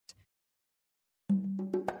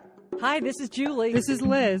Hi, this is Julie. This is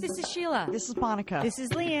Liz. This is Sheila. This is Monica. This is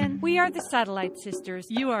Leanne. We are the Satellite Sisters.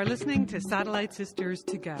 You are listening to Satellite Sisters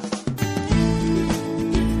to Go.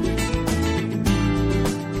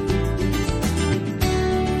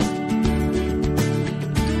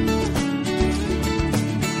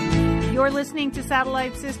 You're listening to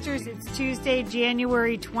Satellite Sisters. It's Tuesday,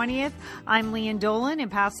 January 20th. I'm Leanne Dolan in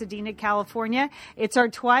Pasadena, California. It's our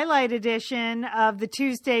Twilight edition of the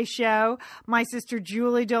Tuesday show. My sister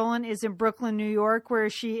Julie Dolan is in Brooklyn, New York,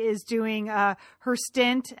 where she is doing her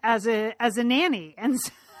stint as a nanny. And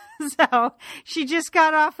so she just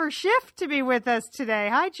got off her shift to be with us today.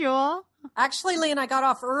 Hi, Jewel. Actually, Leanne, I got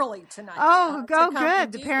off early tonight. Oh,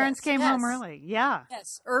 good. The parents came home early. Yeah.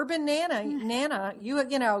 Yes. Urban Nana,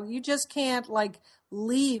 you just can't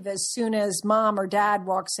leave as soon as mom or dad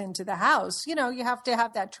walks into the house. You have to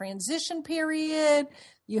have that transition period.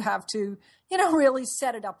 You have to, really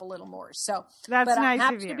set it up a little more. So that's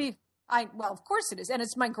nice of you. Well, of course it is. And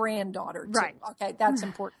it's my granddaughter too. Right. Okay. That's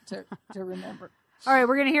important to remember. All right,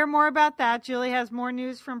 we're going to hear more about that. Julie has more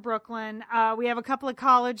news from Brooklyn. We have a couple of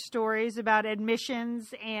college stories about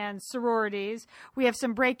admissions and sororities. We have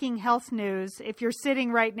some breaking health news. If you're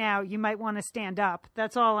sitting right now, you might want to stand up.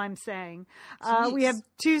 That's all I'm saying. We have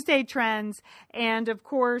Tuesday trends. And, of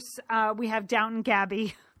course, we have Downton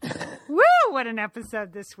Abbey. Woo! What an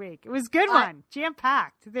episode this week. It was a good one.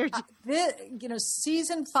 Jam-packed.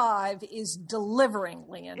 Season 5 is delivering,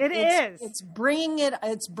 Leanne. It is. It's bringing it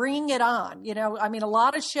on. A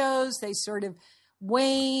lot of shows, they sort of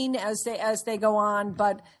wane as they go on,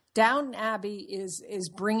 but Downton Abbey is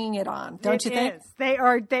bringing it on. Don't you think? Is. They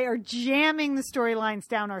are jamming the storylines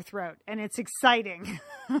down our throat, and it's exciting.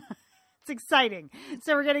 It's exciting.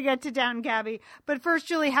 So we're going to get to Downton Abbey. But first,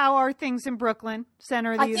 Julie, how are things in Brooklyn,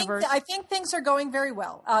 center of the universe? I think things are going very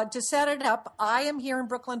well. To set it up, I am here in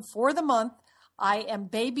Brooklyn for the month. I am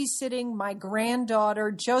babysitting my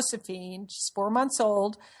granddaughter, Josephine. She's 4 months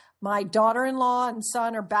old. My daughter-in-law and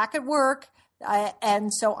son are back at work.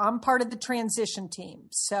 And so I'm part of the transition team.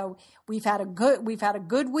 So we've had a good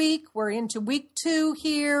week. We're into week 2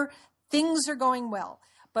 here. Things are going well.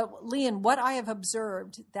 But Leanne, what I have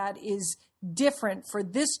observed that is different for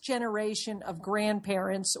this generation of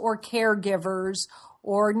grandparents or caregivers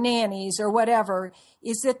or nannies or whatever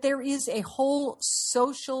is that there is a whole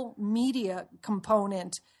social media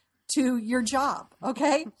component to your job,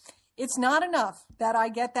 okay? It's not enough that I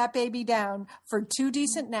get that baby down for 2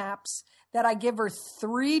 decent naps, that I give her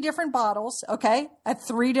 3 different bottles, okay, at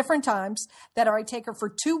 3 different times, that I take her for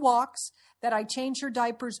 2 walks, that I change her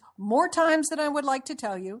diapers more times than I would like to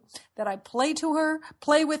tell you, that I play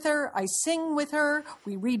with her, I sing with her,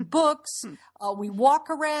 we read books, we walk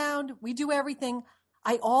around, we do everything.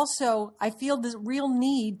 I feel this real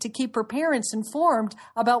need to keep her parents informed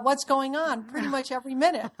about what's going on pretty much every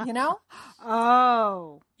minute,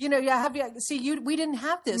 Oh. We didn't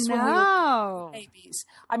have this when we were babies.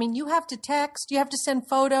 You have to text, you have to send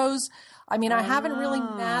photos. I haven't really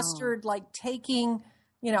mastered taking,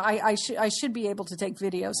 I should be able to take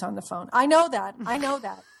videos on the phone. I know that.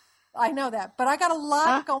 But I got a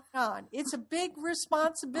lot going on. It's a big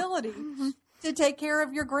responsibility to take care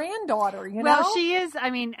of your granddaughter, Well, she is.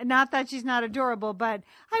 Not that she's not adorable, but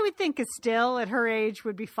I would think Estelle at her age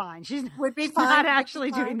would be fine. She's not actually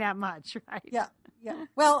doing that much, right? Yeah.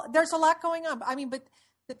 Well, there's a lot going on. But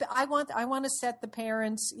I want to set the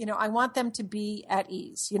parents, I want them to be at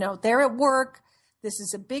ease. They're at work. This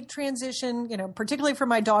is a big transition, particularly for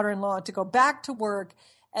my daughter-in-law to go back to work.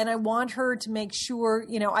 And I want her to make sure,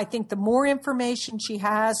 I think the more information she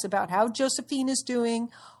has about how Josephine is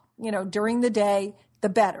doing, during the day, the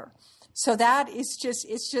better. So that is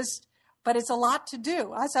but it's a lot to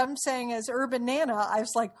do. As I'm saying, as Urban Nana, I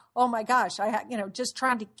was like, oh my gosh, just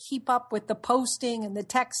trying to keep up with the posting and the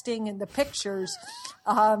texting and the pictures.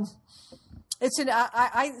 I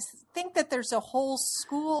think that there's a whole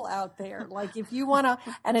school out there. If you want to,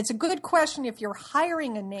 and it's a good question if you're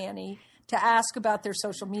hiring a nanny to ask about their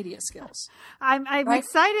social media skills. I'm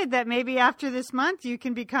excited that maybe after this month you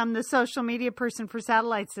can become the social media person for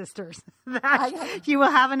Satellite Sisters. You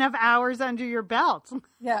will have enough hours under your belt.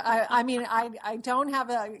 Yeah, I don't have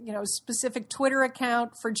a specific Twitter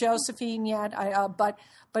account for Josephine yet.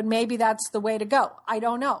 But maybe that's the way to go. I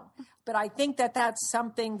don't know. But I think that that's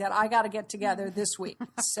something that I got to get together this week.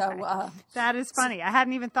 So that is funny. I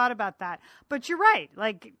hadn't even thought about that. But you're right.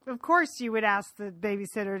 Of course, you would ask the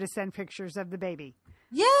babysitter to send pictures of the baby.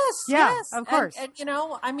 Yes. Of course. And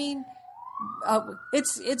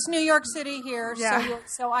it's New York City here,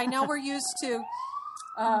 so I know we're used to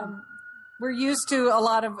a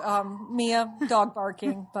lot of Mia dog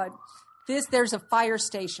barking, but there's a fire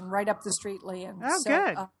station right up the street, Leanne. Oh,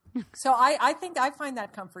 good. So I think I find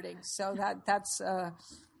that comforting. So that's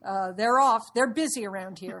they're off. They're busy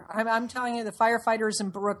around here. I'm telling you, the firefighters in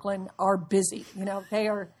Brooklyn are busy. You know, they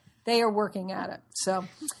are working at it. So,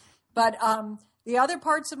 but the other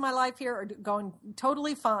parts of my life here are going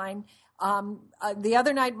totally fine. The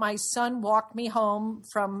other night, my son walked me home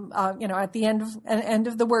from, at the end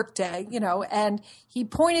of the workday, and he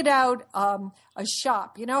pointed out a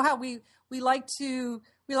shop. You know how we like to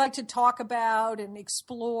talk about and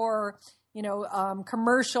explore,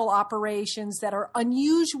 commercial operations that are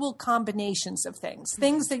unusual combinations of things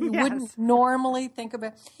that you wouldn't normally think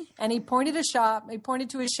about. And he pointed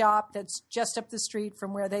to a shop that's just up the street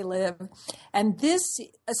from where they live. And this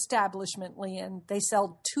establishment, Lian, they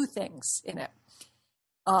sell two things in it.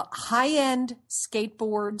 High-end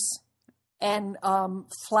skateboards and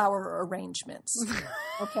flower arrangements.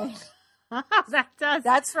 Okay.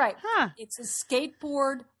 That's right. Huh. It's a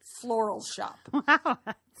skateboard floral shop. Wow.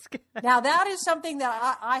 Good. Now, that is something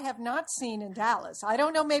that I have not seen in Dallas. I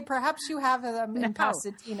don't know, maybe perhaps you have them in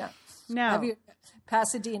Pasadena. No. Have you?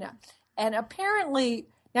 Pasadena. And apparently,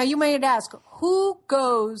 now you may ask, who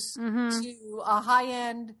goes to a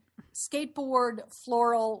high-end skateboard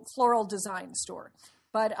floral design store?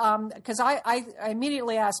 But because I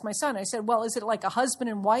immediately asked my son, I said, well, is it like a husband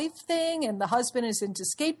and wife thing? And the husband is into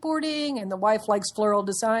skateboarding and the wife likes floral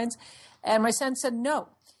designs? And my son said, no.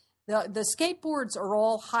 The skateboards are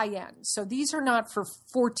all high-end. So these are not for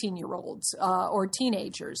 14-year-olds or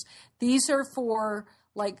teenagers. These are for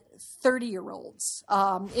like 30-year-olds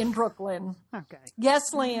in Brooklyn. Okay.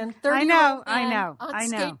 Yes, Lian. I know. On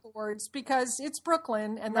skateboards because it's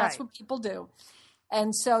Brooklyn and that's what people do.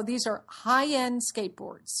 And so these are high-end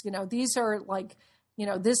skateboards. These are like,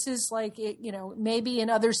 this is like, maybe in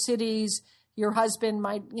other cities your husband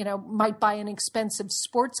might buy an expensive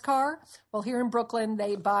sports car. Well, here in Brooklyn,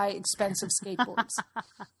 they buy expensive skateboards.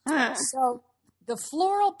 So the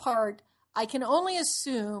floral part, I can only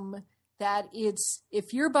assume that it's,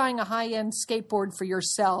 if you're buying a high-end skateboard for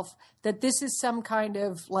yourself, that this is some kind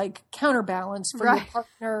of like counterbalance for your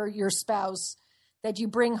partner, your spouse, that you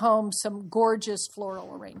bring home some gorgeous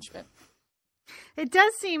floral arrangement. It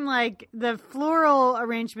does seem like the floral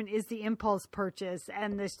arrangement is the impulse purchase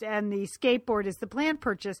and the skateboard is the planned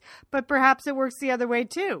purchase, but perhaps it works the other way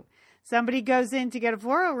too. Somebody goes in to get a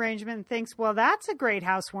floral arrangement and thinks, well, that's a great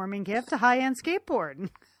housewarming gift, a high-end skateboard.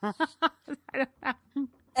 I don't know.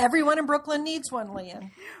 Everyone in Brooklyn needs one, Lian.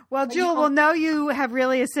 Well, Jewel, we'll know you have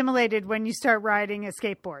really assimilated when you start riding a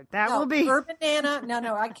skateboard. That will be Urban Nana.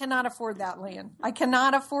 No, I cannot afford that, Lian. I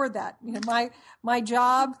cannot afford that. My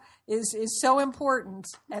job is so important,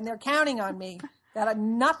 and they're counting on me that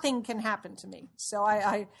nothing can happen to me. So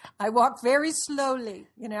I walk very slowly,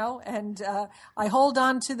 and I hold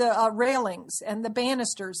on to the railings and the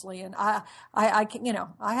banisters, Lian. I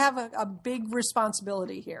have a big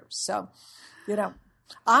responsibility here. So,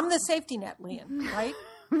 I'm the safety net, Lian, right?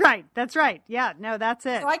 Right. That's right. Yeah. No, that's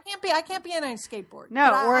it. So I can't be on a skateboard.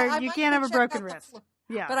 No, you can't have a broken wrist.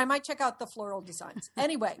 Yeah. But I might check out the floral designs.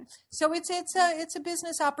 Anyway, so it's a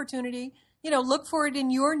business opportunity. Look for it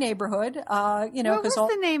in your neighborhood. What was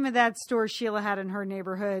the name of that store Sheila had in her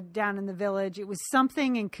neighborhood down in the village? It was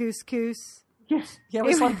something in couscous. Yeah, it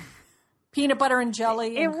was like peanut butter and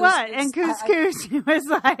jelly. It was, and couscous. It was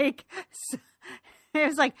like. It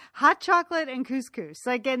was like hot chocolate and couscous.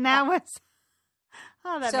 And that was,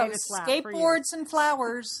 that made us laugh. Skateboards and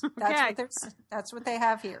flowers. That's what they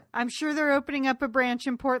have here. I'm sure they're opening up a branch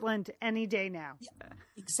in Portland any day now. Yeah,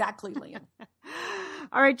 exactly, Lian.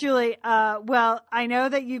 All right, Julie. Well, I know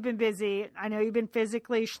that you've been busy. I know you've been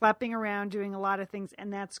physically schlepping around doing a lot of things,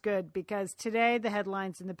 and that's good because today the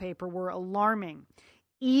headlines in the paper were alarming.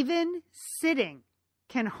 Even sitting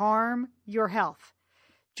can harm your health.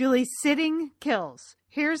 Julie, sitting kills.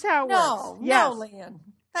 Here's how it works. No, Lian.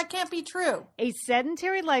 That can't be true. A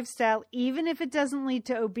sedentary lifestyle, even if it doesn't lead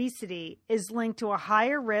to obesity, is linked to a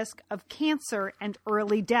higher risk of cancer and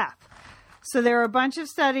early death. So there are a bunch of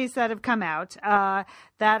studies that have come out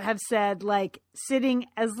that have said, like, sitting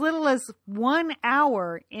as little as 1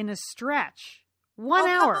 hour in a stretch. 1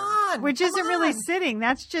 hour, which isn't really sitting.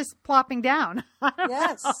 That's just plopping down.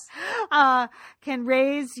 Yes. Can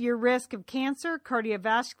raise your risk of cancer,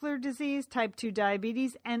 cardiovascular disease, type 2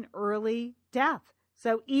 diabetes, and early death.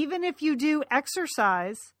 So even if you do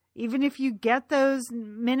exercise, even if you get those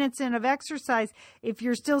minutes in of exercise, if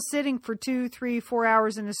you're still sitting for 2, 3, 4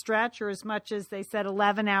 hours in a stretch, or as much as they said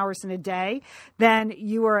 11 hours in a day, then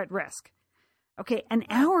you are at risk. Okay, an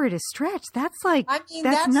hour at a stretch. That's like,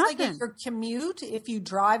 that's nothing. Like at your commute. If you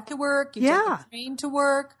drive to work, you take a train to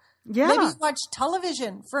work. Yeah. Maybe you watch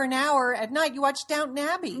television for an hour at night. You watch Downton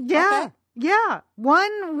Abbey. Yeah. Okay? Yeah.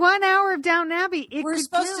 1 hour of Downton Abbey. We're could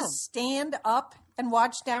supposed kill. to stand up and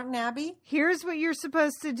watch Downton Abbey? Here's what you're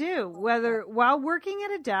supposed to do. Whether while working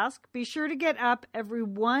at a desk, be sure to get up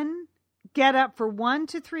for 1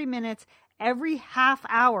 to 3 minutes every half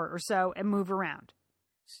hour or so and move around.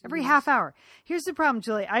 Every half hour. Here's the problem,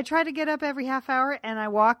 Julie. I try to get up every half hour and I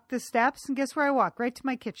walk the steps, and guess where I walk? Right to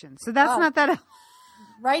my kitchen. So that's not that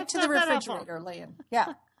right to the refrigerator, Lian.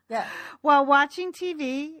 Yeah. Yeah. While watching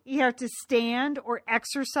TV, you have to stand or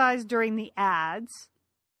exercise during the ads.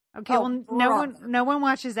 Okay, no one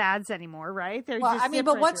watches ads anymore, right? They're well, just I mean,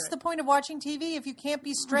 but what's the point of watching TV if you can't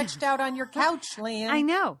be stretched out on your couch, Lian? I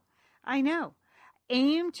know.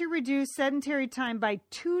 Aim to reduce sedentary time by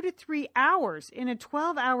 2 to 3 hours in a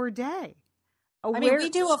 12-hour day. We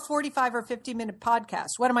do a 45 or 50-minute podcast.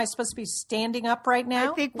 What am I supposed to be standing up right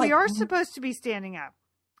now? I think we are supposed to be standing up.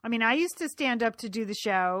 I mean, I used to stand up to do the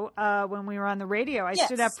show when we were on the radio. I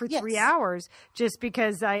stood up for 3 hours just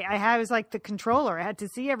because I was like the controller. I had to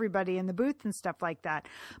see everybody in the booth and stuff like that.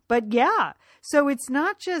 But yeah, so it's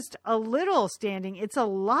not just a little standing. It's a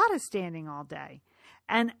lot of standing all day.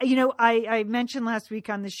 And, I mentioned last week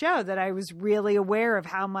on the show that I was really aware of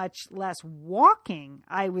how much less walking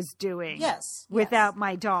I was doing without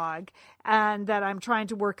my dog, and that I'm trying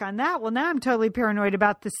to work on that. Well, now I'm totally paranoid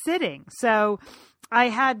about the sitting. So I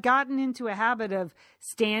had gotten into a habit of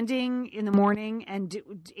standing in the morning and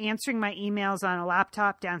answering my emails on a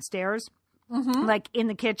laptop downstairs. Mm-hmm. Like in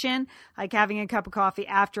the kitchen, like having a cup of coffee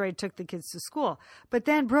after I took the kids to school. But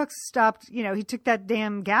then Brooks stopped, he took that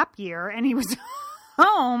damn gap year and he was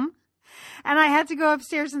home, and I had to go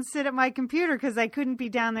upstairs and sit at my computer because I couldn't be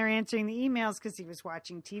down there answering the emails because he was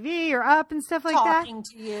watching TV or up and stuff like talking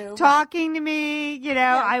to you, talking to me.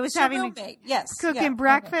 I was having to cooking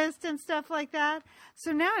breakfast and stuff like that.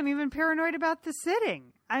 So now I'm even paranoid about the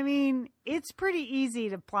sitting. I mean, it's pretty easy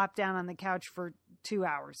to plop down on the couch for 2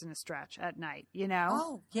 hours in a stretch at night.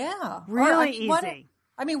 Oh yeah, really easy.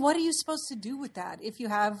 What are you supposed to do with that if you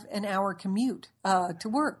have an hour commute to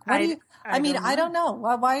work? I don't know.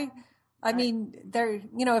 Why?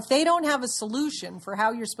 If they don't have a solution for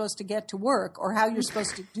how you're supposed to get to work or how you're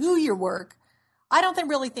supposed to do your work, I don't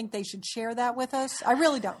really think they should share that with us. I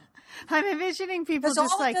really don't. I'm envisioning people because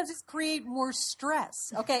just all it does is create more stress.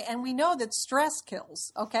 Okay, and we know that stress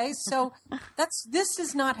kills. Okay, so this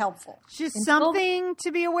is not helpful. Just something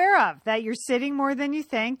to be aware of, that you're sitting more than you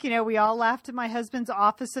think. We all laughed at my husband's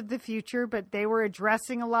Office of the Future, but they were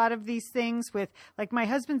addressing a lot of these things with, like my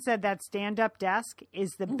husband said, that stand-up desk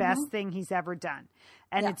is the best thing he's ever done.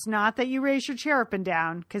 And it's not that you raise your chair up and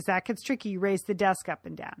down, because that gets tricky. You raise the desk up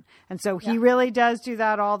and down. And so he really does do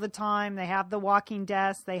that all the time. They have the walking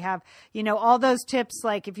desk. They have, all those tips,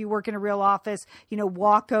 like if you work in a real office,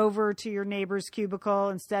 walk over to your neighbor's cubicle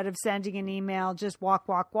instead of sending an email, just walk.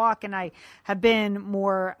 And I have been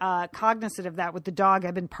more cognizant of that with the dog.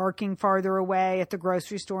 I've been parking farther away at the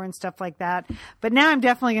grocery store and stuff like that. But now I'm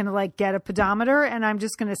definitely going to get a pedometer, and I'm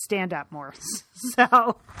just going to stand up more.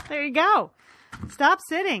 So there you go. Stop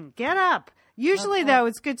sitting. Get up. Usually, though,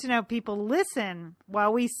 it's good to know people listen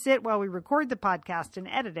while we record the podcast and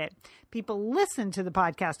edit it. People listen to the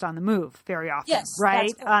podcast on the move very often. Yes.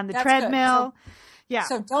 Right? On the treadmill.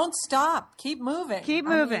 So don't stop. Keep moving. Keep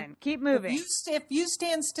moving. If you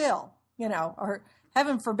stand still, or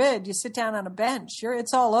heaven forbid, you sit down on a bench,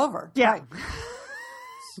 it's all over. Yeah. Right.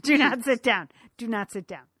 Do not sit down. Do not sit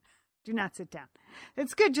down. Do not sit down.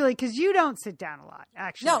 It's good, Julie, because you don't sit down a lot,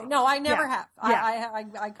 actually. No, I never have. Yeah.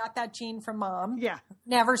 I got that gene from Mom. Yeah.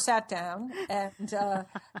 Never sat down. And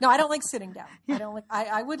no, I don't like sitting down. Yeah.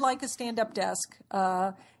 I would like a stand-up desk.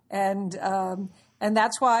 And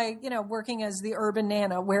that's why, working as the urban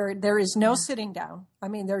nana, where there is no sitting down. I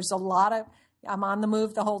mean, there's I'm on the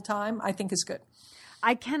move the whole time, I think is good.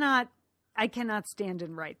 I cannot stand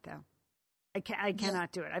and write, though. I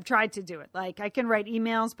cannot do it. I've tried to do it. Like, I can write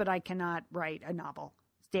emails, but I cannot write a novel.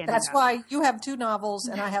 That's why you have 2 novels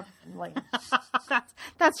and I have one.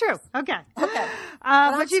 That's true. Okay.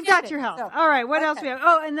 But you've got your health. So, all right. What else we have?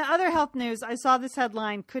 Oh, and the other health news, I saw this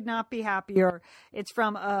headline, could not be happier. It's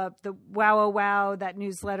from the Wow, that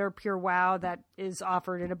newsletter, Pure Wow, that is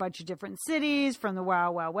offered in a bunch of different cities from the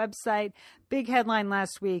Wow website. Big headline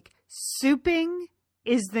last week, souping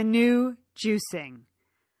is the new juicing.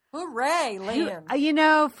 Hooray,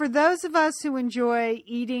 Lian. For those of us who enjoy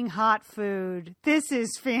eating hot food, this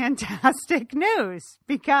is fantastic news,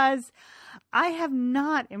 because I have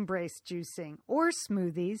not embraced juicing or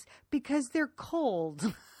smoothies because they're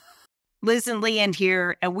cold. Liz and Lian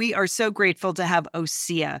here, and we are so grateful to have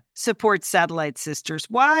OSEA support Satellite Sisters.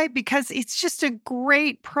 Why? Because it's just a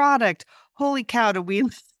great product. Holy cow, do we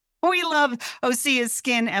We love Osea's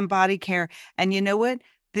skin and body care. And you know what?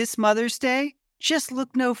 This Mother's Day, just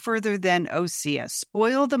look no further than Osea.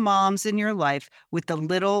 Spoil the moms in your life with the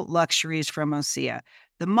little luxuries from Osea.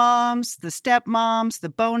 The moms, the stepmoms, the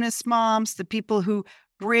bonus moms, the people who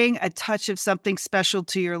bring a touch of something special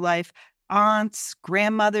to your life. Aunts,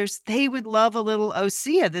 grandmothers, they would love a little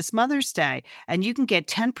Osea this Mother's Day. And you can get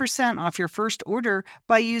 10% off your first order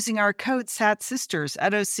by using our code SATSisters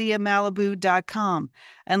at OseaMalibu.com.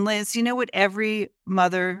 And Liz, you know what every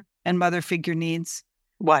mother and mother figure needs?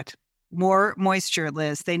 What? More moisture,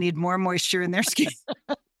 Liz. They need more moisture in their skin.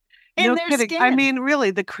 No kidding. I mean,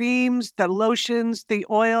 really, the creams, the lotions, the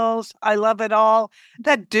oils, I love it all.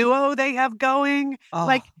 That duo they have going,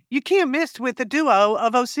 like you can't miss with the duo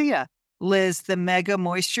of Osea. Liz, the Mega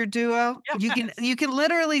Moisture Duo. Yes. You can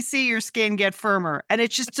literally see your skin get firmer, and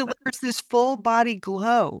it just delivers this full body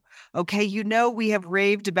glow. Okay, you know we have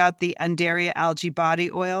raved about the Undaria Algae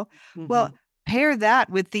Body Oil. Mm-hmm. Well, pair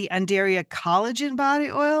that with the Undaria Collagen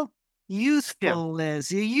Body Oil. Youthful,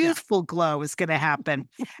 Liz. A youthful glow is going to happen.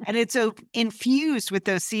 And it's infused with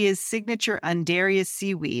Osea's signature Undaria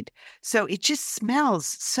seaweed. So it just smells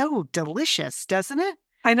so delicious, doesn't it?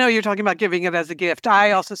 I know you're talking about giving it as a gift.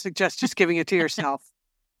 I also suggest just giving it to yourself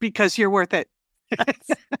because you're worth it.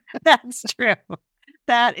 That's true.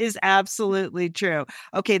 That is absolutely true.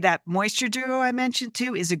 Okay, that Moisture Duo I mentioned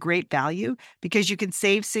too is a great value because you can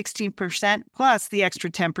save 16% plus the extra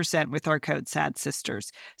 10% with our code SADSisters.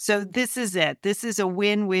 So this is it. This is a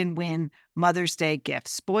win-win-win Mother's Day gift.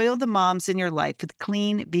 Spoil the moms in your life with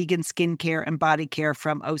clean vegan skincare and body care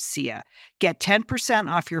from Osea. Get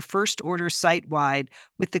 10% off your first order site-wide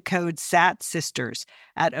with the code SATSisters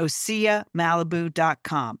at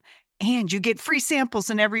OseaMalibu.com. And you get free samples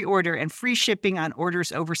in every order and free shipping on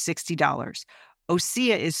orders over $60.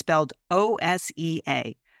 Osea is spelled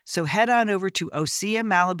O-S-E-A. So head on over to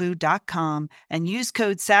OseaMalibu.com and use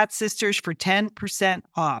code SATSisters for 10%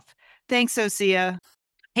 off. Thanks, Osea.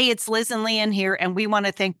 Hey, it's Liz and Leanne here, and we want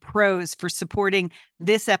to thank Prose for supporting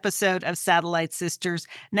this episode of Satellite Sisters.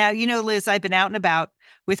 Now, you know, Liz, I've been out and about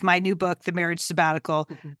with my new book, The Marriage Sabbatical.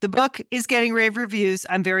 The book is getting rave reviews.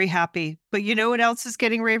 I'm very happy. But you know what else is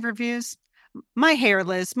getting rave reviews? My hair,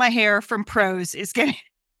 Liz. My hair from Prose is getting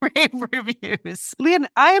rave reviews. Leanne,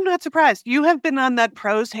 I am not surprised. You have been on that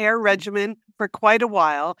Prose hair regimen for quite a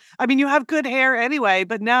while. I mean, you have good hair anyway,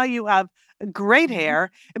 but now you have great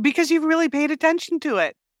hair because you've really paid attention to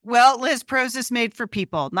it. Well, Liz, Prose is made for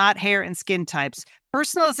people, not hair and skin types.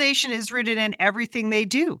 Personalization is rooted in everything they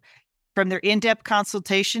do, from their in-depth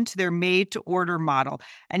consultation to their made-to-order model.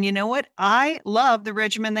 And you know what? I love the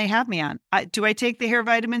regimen they have me on. Do I take the hair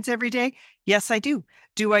vitamins every day? Yes, I do.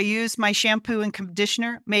 Do I use my shampoo and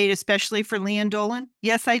conditioner made especially for Leanne Dolan?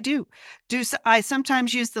 Yes, I do. Do I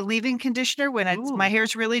sometimes use the leave-in conditioner when my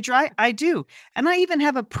hair's really dry? I do. And I even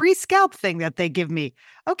have a pre-scalp thing that they give me.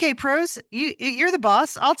 Okay, Prose, you're the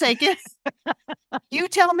boss. I'll take it. You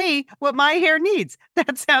tell me what my hair needs.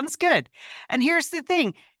 That sounds good. And here's the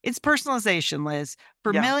thing. It's personalization, Liz.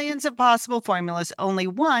 For millions of possible formulas, only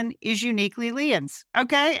one is uniquely Leanne's.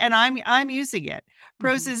 Okay? And I'm using it.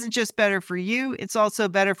 Prose isn't just better for you, it's also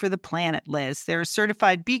better for the planet, Liz. They're a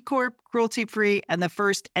certified B Corp, cruelty-free, and the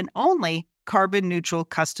first and only carbon neutral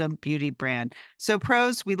custom beauty brand. So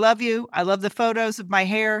Prose, we love you. I love the photos of my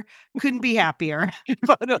hair. Couldn't be happier.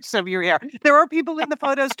 Photos of your hair. There are people in the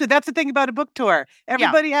photos too. That's the thing about a book tour.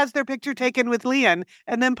 Everybody has their picture taken with Leanne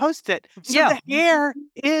and then post it. So the hair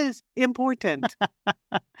is important.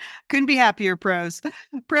 Couldn't be happier, Prose.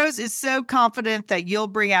 Prose is so confident that you'll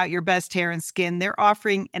bring out your best hair and skin. They're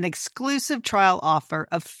offering an exclusive trial offer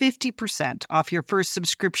of 50% off your first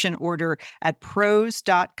subscription order at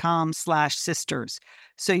prose.com/sisters.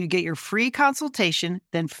 So you get your free consultation,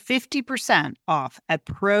 then 50% off at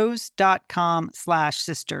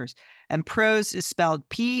prose.com/sisters. And Prose is spelled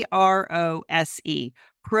Prose.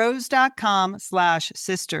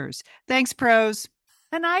 Prose.com/sisters. Thanks, Prose.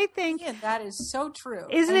 And I think that is so true.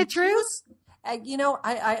 Isn't it true? You know,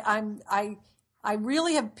 I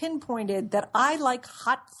really have pinpointed that I like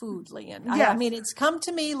hot food, Leanne. Yes. I mean, it's come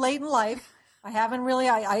to me late in life. I haven't really.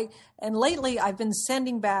 And lately I've been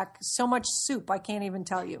sending back so much soup I can't even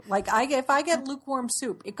tell you. Like if I get lukewarm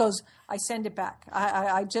soup, it goes. I send it back.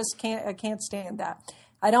 I just can't. I can't stand that.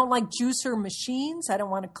 I don't like juicer machines. I don't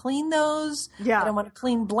want to clean those. Yeah. I don't want to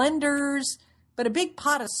clean blenders. But a big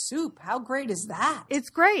pot of soup, how great is that? It's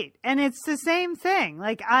great. And it's the same thing.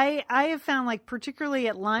 Like I have found, like, particularly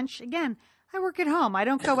at lunch, again, I work at home. I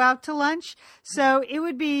don't go out to lunch. So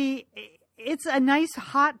it's a nice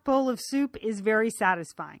hot bowl of soup is very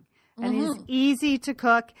satisfying. and it is easy to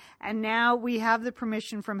cook. And now we have the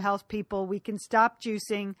permission from health people. We can stop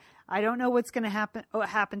juicing. I don't know what's going to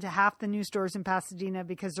happen to half the new stores in Pasadena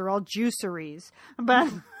because they're all juiceries,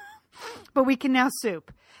 but we can now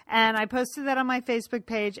soup. And I posted that on my Facebook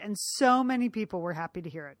page, and so many people were happy to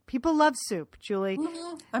hear it. People love soup, Julie.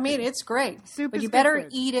 I mean, it's great. Soup but is you better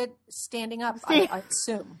food. eat it standing up, I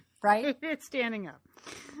assume, right? It's standing up.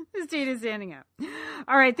 This date is standing up.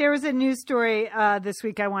 All right. There was a news story this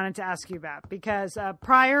week I wanted to ask you about because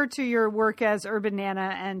prior to your work as Urban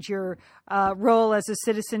Nana and your role as a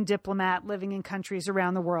citizen diplomat living in countries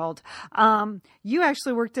around the world, you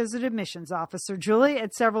actually worked as an admissions officer, Julie,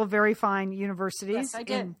 at several very fine universities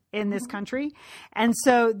in this country. And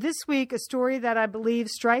so this week, a story that I believe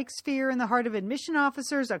strikes fear in the heart of admission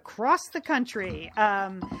officers across the country.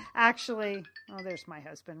 Actually, there's my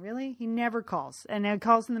husband. Really? He never calls. And he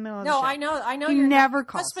calls in the middle of the show. No, I know. He never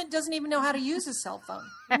calls. Husband doesn't even know how to use a cell phone.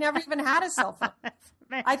 He never even had a cell phone.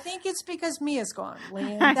 I think it's because Mia's gone,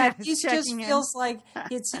 Leanne, that he just feels like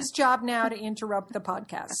it's his job now to interrupt the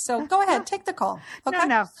podcast. So go ahead, take the call. Okay?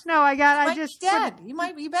 No, I just dead.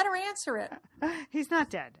 You better answer it. He's not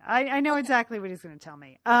dead. I know exactly what he's going to tell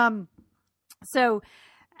me. So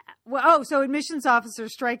admissions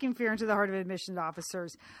officers striking fear into the heart of admissions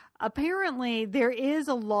officers. Apparently, there is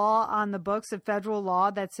a law on the books, a federal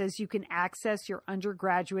law that says you can access your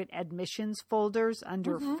undergraduate admissions folders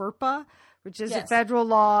under FERPA, which is a federal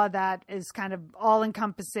law that is kind of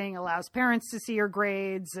all-encompassing, allows parents to see your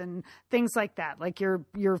grades and things like that. Like your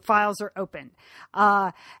files are open.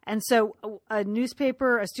 And so a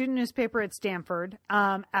student newspaper at Stanford,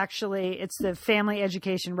 actually, it's the Family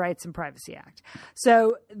Education Rights and Privacy Act.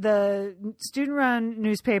 So the student-run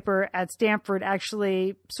newspaper at Stanford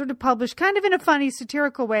actually sort of published kind of in a funny,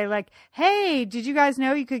 satirical way, like, hey, did you guys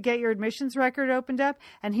know you could get your admissions record opened up?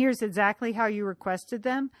 And here's exactly how you requested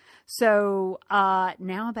them. So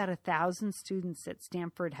now about 1,000 students at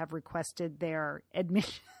Stanford have requested their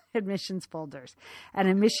admissions folders. And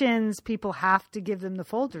admissions people have to give them the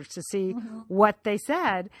folders to see what they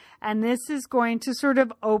said. And this is going to sort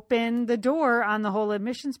of open the door on the whole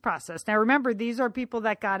admissions process. Now, remember, these are people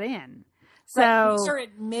that got in. So these are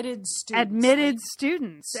admitted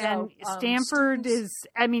students. So, and Stanford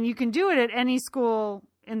you can do it at any school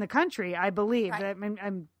in the country, I believe. Right.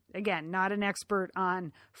 I'm again, not an expert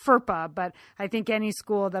on FERPA, but I think any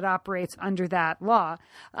school that operates under that law,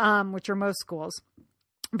 which are most schools.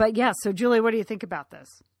 But yeah, so Julie, what do you think about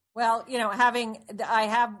this? Well, I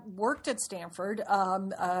have worked at Stanford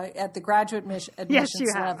at the graduate admissions yes,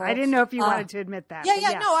 you have. level. I didn't know if you wanted to admit that.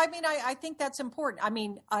 Yeah. No, I think that's important. I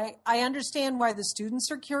mean, I understand why the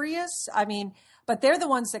students are curious. I mean, but they're the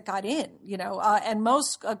ones that got in, and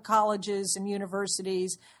most colleges and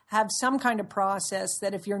universities have some kind of process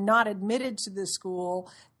that if you're not admitted to the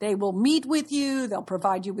school, they will meet with you, they'll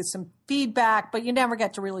provide you with some feedback, but you never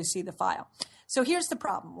get to really see the file. So here's the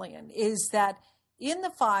problem, Leanne, is that in the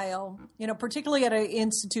file, particularly at an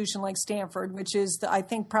institution like Stanford, which is, I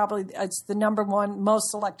think probably it's the number one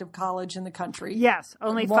most selective college in the country. Yes,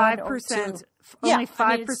 only 5%. Only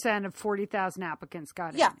 5% of 40,000 applicants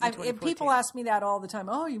got in. Yeah, people ask me that all the time.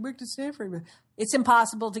 Oh, you worked at Stanford. It's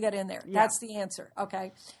impossible to get in there. Yeah. That's the answer.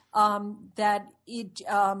 Okay, that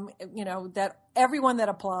everyone that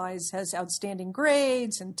applies has outstanding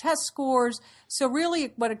grades and test scores. So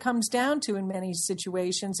really, what it comes down to in many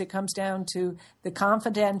situations, it comes down to the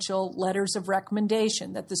confidential letters of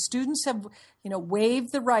recommendation that the students have,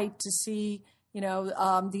 waived the right to see,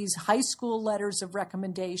 these high school letters of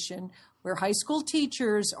recommendation, where high school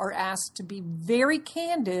teachers are asked to be very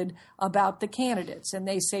candid about the candidates. And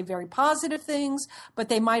they say very positive things, but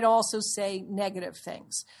they might also say negative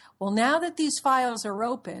things. Well, now that these files are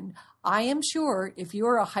open, I am sure if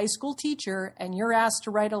you're a high school teacher and you're asked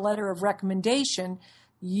to write a letter of recommendation,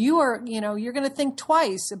 you're going to think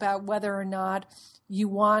twice about whether or not you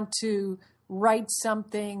want to write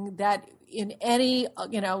something that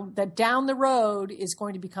that down the road is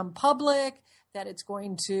going to become public, that it's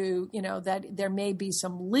going to, that there may be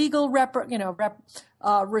some legal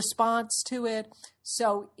response to it.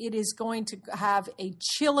 So it is going to have a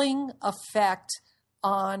chilling effect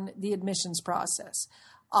on the admissions process.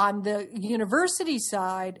 On the university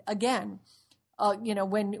side, again,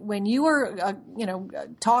 when you are,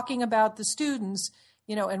 talking about the students,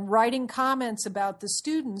 and writing comments about the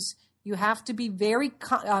students, you have to be very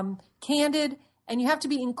candid. And you have to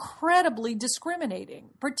be incredibly discriminating,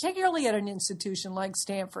 particularly at an institution like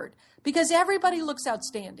Stanford, because everybody looks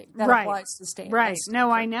outstanding. That applies to Stanford. Right.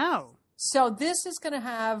 No, I know. So this is going to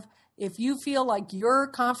have, if you feel like your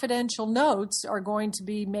confidential notes are going to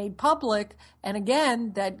be made public, and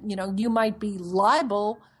again, that, you might be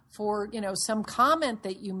liable for, some comment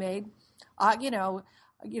that you made,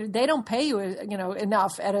 they don't pay you,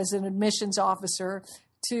 enough as an admissions officer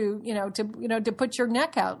to put your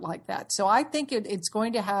neck out like that. So I think it's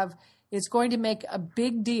going to make a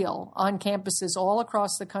big deal on campuses all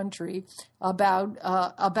across the country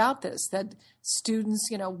about this, that students,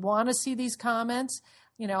 want to see these comments,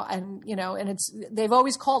 and they've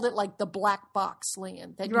always called it like the black box,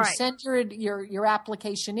 Lian, that you send your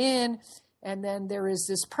application in, and then there is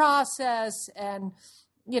this process, and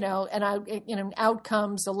out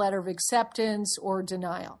comes a letter of acceptance or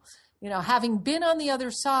denial. Having been on the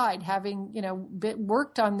other side, having,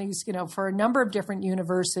 worked on these, for a number of different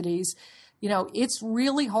universities, it's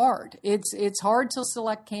really hard. It's hard to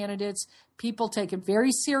select candidates. People take it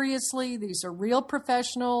very seriously. These are real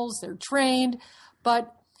professionals. They're trained,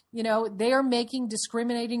 but, they are making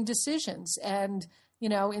discriminating decisions. And,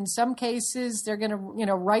 in some cases, they're going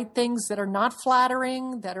to, write things that are not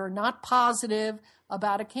flattering, that are not positive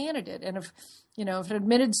about a candidate. And if an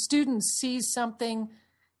admitted student sees something,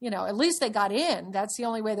 at least they got in. That's the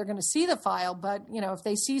only way they're going to see the file. But, if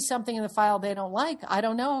they see something in the file they don't like, I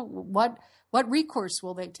don't know what recourse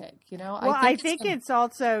will they take? Well, I think it's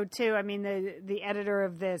also too, I mean, the editor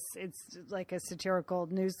of this, it's like a satirical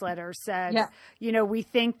newsletter, said, we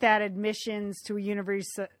think that admissions to a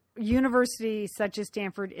university such as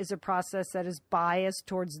Stanford is a process that is biased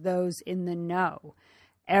towards those in the know.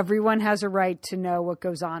 Everyone has a right to know what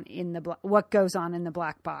goes on in the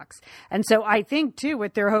black box. And so I think, too,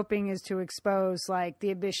 what they're hoping is to expose like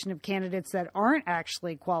the admission of candidates that aren't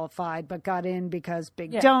actually qualified but got in because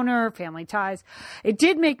big donor, family ties. It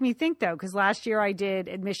did make me think, though, because last year I did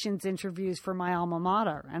admissions interviews for my alma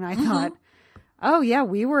mater. And I thought, oh, yeah,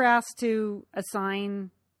 we were asked to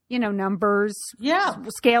assign, numbers,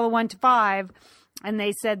 scale of 1 to 5. And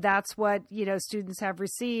they said that's what, students have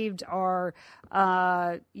received are,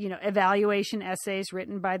 evaluation essays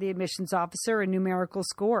written by the admissions officer and numerical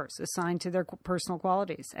scores assigned to their personal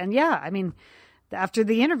qualities. And after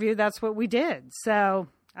the interview, that's what we did. So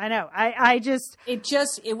I know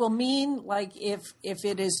it will mean like if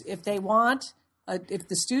the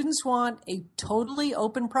students want a totally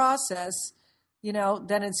open process,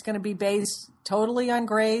 then it's going to be based totally on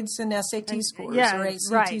grades and SAT scores or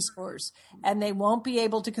ACT scores. And they won't be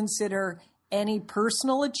able to consider any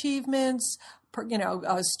personal achievements,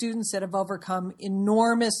 students that have overcome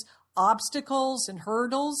enormous obstacles and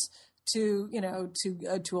hurdles to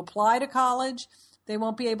apply to college. They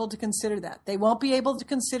won't be able to consider that. They won't be able to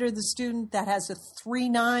consider the student that has a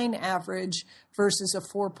 3.9 average versus a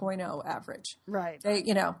 4.0 average. Right.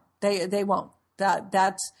 They won't.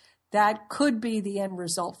 That could be the end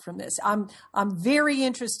result from this. I'm very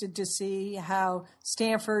interested to see how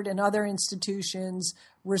Stanford and other institutions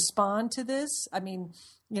respond to this. I mean,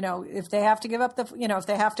 if they have to give up if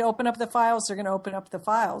they have to open up the files, they're going to open up the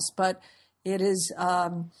files. But it is,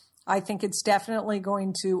 I think it's definitely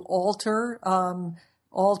going to alter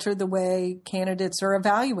the way candidates are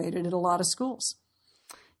evaluated at a lot of schools.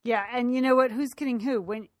 Yeah, and you know what? Who's kidding who?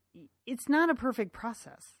 When it's not a perfect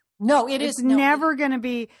process. No, it's never going to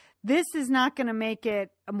be. This is not going to make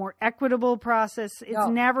it a more equitable process. It's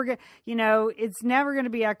never going, it's never going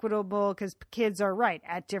to be equitable because kids are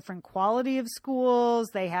at different quality of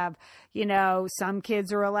schools. They have, some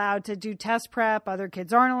kids are allowed to do test prep. Other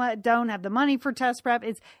kids don't have the money for test prep.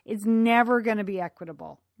 It's never going to be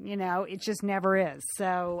equitable. It just never is.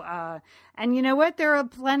 So, and you know what? There are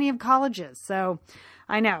plenty of colleges. So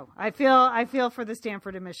I know. I feel for the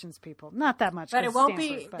Stanford admissions people. Not that much. But it won't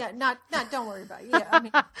Stanford, be, not, don't worry about it. Yeah, I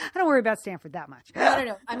mean, I don't worry about Stanford that much.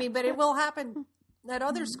 No. I mean, but it will happen at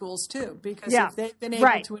other schools too, because if they've been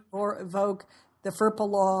able to evoke the FERPA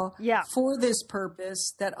law for this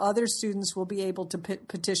purpose, that other students will be able to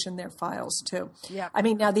petition their files too. Yeah. I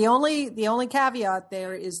mean, now the only caveat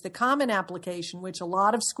there is the common application, which a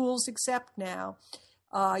lot of schools accept now.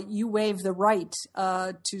 You waive the right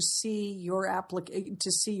to see your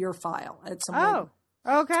file at some point.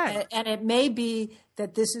 Okay. And it may be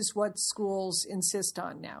that this is what schools insist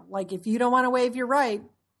on now. Like if you don't want to waive your right,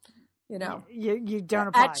 you don't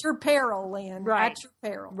apply. At your peril, Lian. Right. At your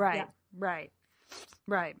peril. Right. Yeah.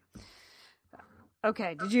 Right.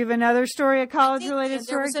 Okay. Did you have another story, a college-related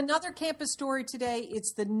story? There was another campus story today.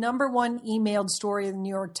 It's the number one emailed story in the New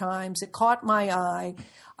York Times. It caught my eye.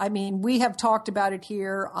 I mean, we have talked about it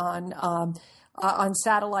here on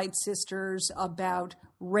Satellite Sisters about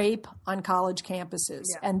rape on college campuses.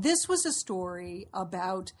 Yeah. And this was a story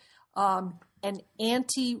about an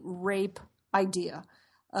anti-rape idea.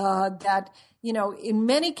 that, in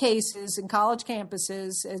many cases in college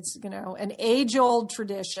campuses, it's, an age-old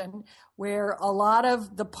tradition where a lot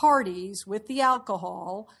of the parties with the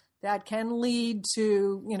alcohol that can lead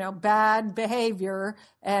to, bad behavior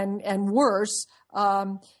and worse,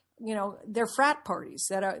 they're frat parties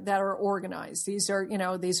that are organized. These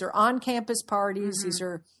are on-campus parties. Mm-hmm. These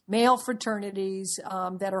are male fraternities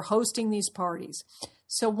that are hosting these parties.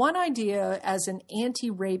 So one idea as an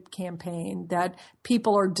anti-rape campaign that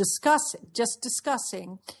people are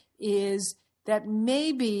discussing, is that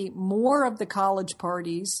maybe more of the college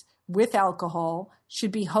parties with alcohol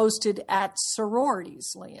should be hosted at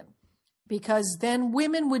sororities, Lian, because then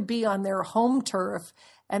women would be on their home turf.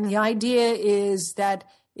 And the idea is that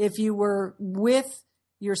if you were with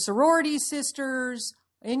your sorority sisters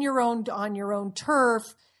on your own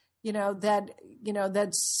turf, that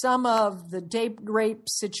some of the date rape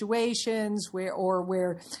situations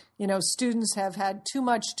where students have had too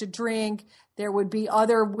much to drink, there would be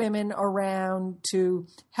other women around to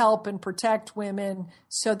help and protect women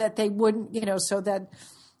so that they wouldn't,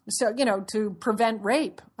 to prevent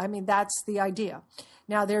rape. I mean, that's the idea.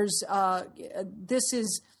 Now this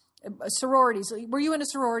is sororities. Were you in a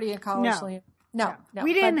sorority in college? No.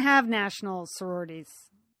 We didn't have national sororities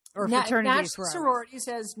or fraternities. National sororities,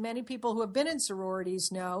 as many people who have been in sororities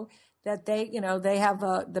know, that they have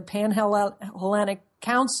the Pan-Hellenic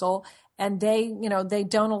Council, and they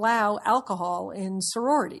don't allow alcohol in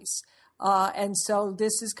sororities. And so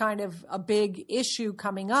this is kind of a big issue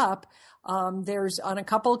coming up. There's on a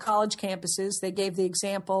couple of college campuses, they gave the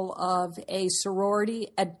example of a sorority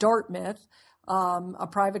at Dartmouth, a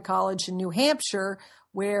private college in New Hampshire,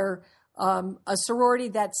 where a sorority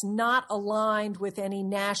that's not aligned with any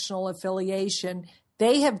national affiliation,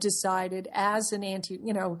 they have decided as an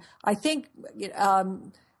I think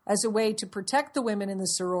as a way to protect the women in the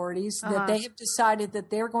sororities, that they have decided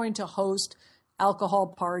that they're going to host alcohol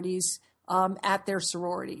parties at their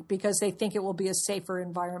sorority because they think it will be a safer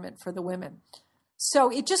environment for the women.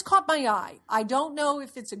 So it just caught my eye. I don't know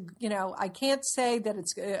if it's I can't say that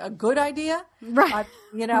it's a good idea. Right.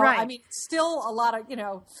 Right. I mean, it's still a lot of,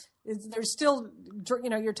 there's still,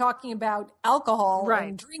 you're talking about alcohol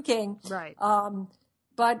and drinking. Right.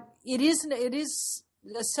 But it is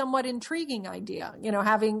a somewhat intriguing idea,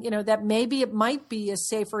 having, that maybe it might be a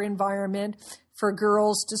safer environment for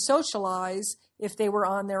girls to socialize if they were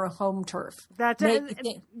on their home turf.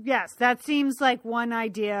 Yes, that seems like one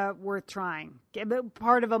idea worth trying.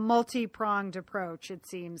 Part of a multi-pronged approach, it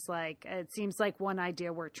seems like one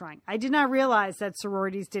idea worth trying. I did not realize that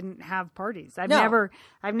sororities didn't have parties. I've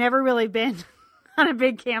never really been on a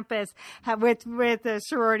big campus with a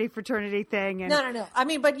sorority fraternity thing. And, No. I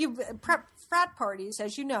mean, but frat parties,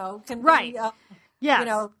 as you know, can be,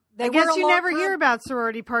 yes. I guess you never hear about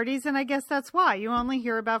sorority parties, and I guess that's why you only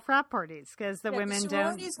hear about frat parties because the women don't.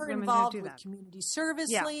 Sororities are involved with community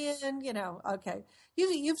service, Lian. Okay.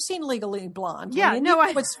 You've seen Legally Blonde. Yeah, you know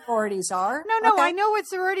what sororities are. No, I know what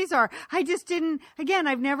sororities are. I just didn't. Again,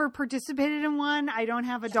 I've never participated in one. I don't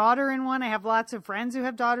have a daughter in one. I have lots of friends who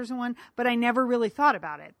have daughters in one, but I never really thought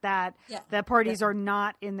about it. That parties are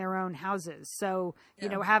not in their own houses. So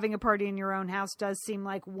having a party in your own house does seem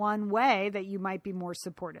like one way that you might be more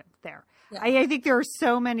supportive there. Yeah. I think there are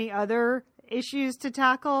so many other issues to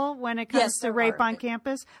tackle when it comes to rape on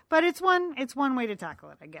campus, but it's one way to tackle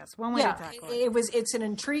it, I guess. One way to tackle it. It's an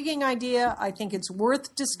intriguing idea. I think it's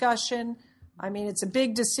worth discussion. I mean, it's a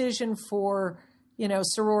big decision for,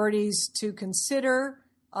 sororities to consider.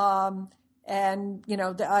 And,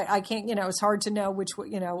 I can't, it's hard to know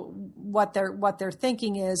what their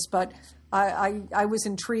thinking is, but I was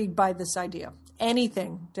intrigued by this idea.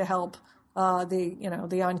 Anything to help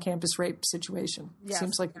the on-campus rape situation.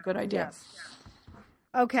 Seems like a good idea. Yes.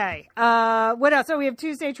 Okay. What else? We have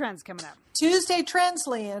Tuesday Trends coming up. Tuesday Trends,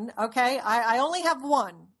 Lian. Okay. I only have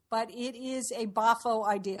one, but it is a Bafo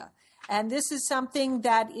idea. And this is something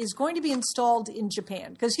that is going to be installed in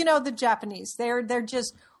Japan because, the Japanese, they're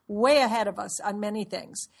just way ahead of us on many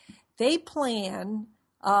things. They plan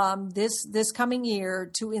this coming year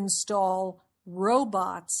to install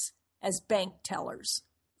robots as bank tellers.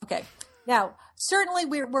 Okay. Now, certainly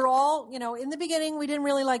we're all, in the beginning, we didn't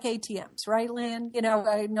really like ATMs, right, Lynn?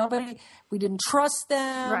 We didn't trust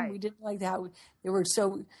them. Right. We didn't like how they were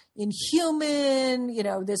so inhuman.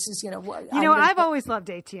 This is, I've always loved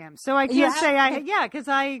ATMs. So I can't say because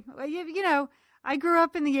I grew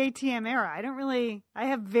up in the ATM era. I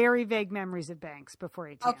have very vague memories of banks before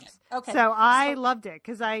ATMs. Okay. So I loved it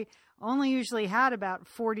because I only usually had about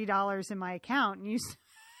 $40 in my account and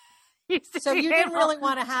So you didn't really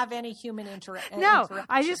want to have any human interaction. No,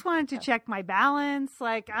 I just wanted to check my balance.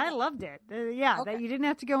 Like, I loved it. That you didn't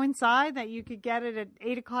have to go inside, that you could get it at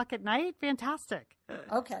 8:00 at night. Fantastic.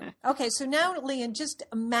 Okay. So now, Lian, just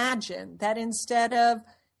imagine that instead of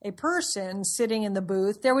a person sitting in the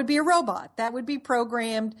booth, there would be a robot that would be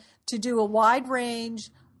programmed to do a wide range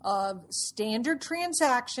of standard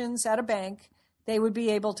transactions at a bank. They would be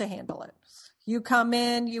able to handle it. You come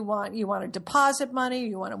in, you want to deposit money,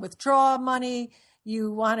 you want to withdraw money,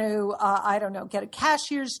 you want to, get a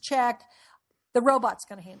cashier's check. The robot's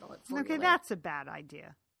going to handle it for you. Okay, that's a bad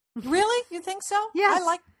idea. Really? You think so? Yes. I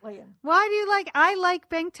like Lian. Why do you like? I like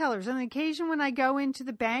bank tellers. On the occasion when I go into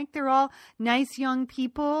the bank, they're all nice young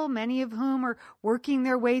people, many of whom are working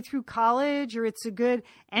their way through college, or it's a good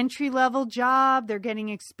entry-level job. They're getting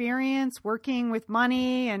experience working with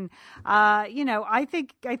money. And, I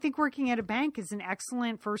think working at a bank is an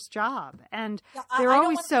excellent first job. And they're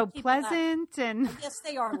always so pleasant. And yes,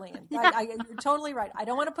 they are, Lian. You're totally right. I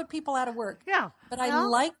don't want to put people out of work. Yeah. But I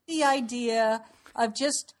like the idea of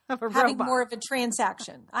just having more of a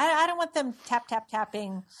transaction. I don't want them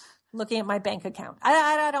tapping, looking at my bank account.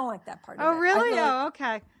 I don't like that part of it. Oh, really?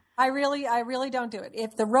 Okay. I really don't do it.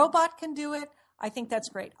 If the robot can do it, I think that's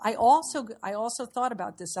great. I also thought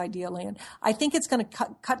about this idea, Lian. I think it's going to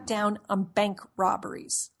cut down on bank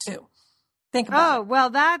robberies too. Think about it. Oh, well,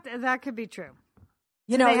 that could be true.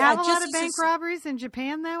 They have a lot of bank robberies in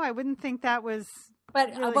Japan, though. I wouldn't think that was.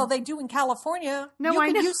 But really? They do in California. No, you I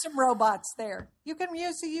can know. use some robots there.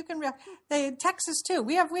 Texas too.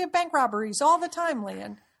 We have bank robberies all the time,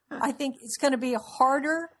 Lian. I think it's going to be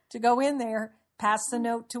harder to go in there, pass the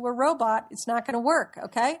note to a robot. It's not going to work.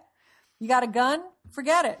 Okay, you got a gun?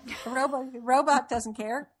 Forget it. The robot doesn't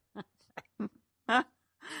care. Wow,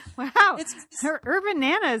 Urban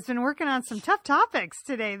Nana has been working on some tough topics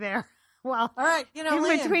today. There, well, all right, in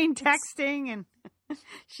Lian, between texting and.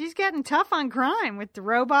 She's getting tough on crime with the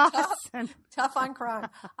robots. Tough on crime.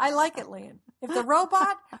 I like it, Lian. If the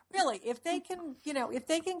robot, really, if they can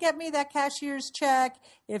get me that cashier's check,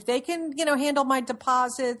 if they can, handle my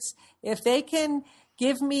deposits, if they can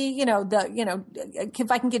give me, if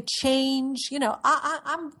I can get change,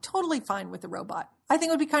 I'm totally fine with the robot. I think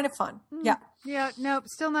it would be kind of fun. Yeah. Yeah. Nope.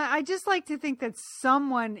 Still not. I just like to think that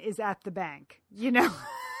someone is at the bank,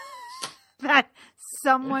 that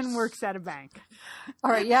someone works at a bank. All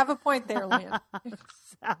right, you have a point there, Lian.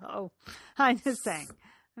 So, I'm just saying.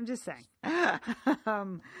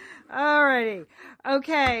 All righty.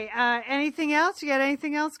 Okay. Anything else? You got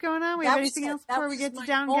anything else going on? We have anything else before we get to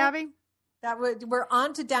Downton Gabby? We're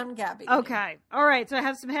on to Downton Gabby. Okay. All right. So I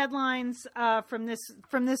have some headlines from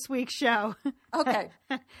this week's show. Okay.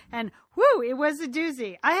 And whoo, it was a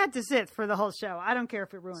doozy. I had to sit for the whole show. I don't care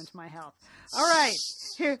if it ruined my health. All right.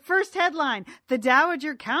 Here, first headline: the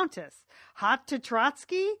Dowager Countess hot to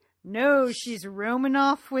Trotsky? No, she's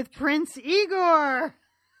Romanov with Prince Igor.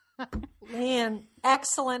 Man,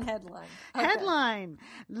 excellent headline. Okay. Headline: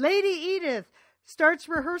 Lady Edith starts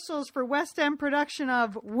rehearsals for West End production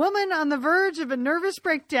of Woman on the Verge of a Nervous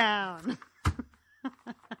Breakdown.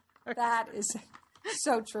 That is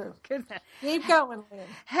so true. Keep going, Lynn.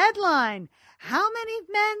 Headline: how many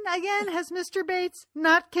men again has Mr. Bates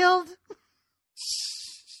not killed?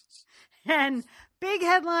 And big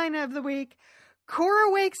headline of the week: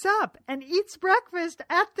 Cora wakes up and eats breakfast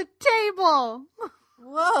at the table.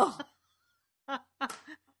 Whoa.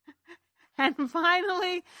 And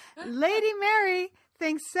finally, Lady Mary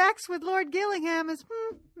thinks sex with Lord Gillingham is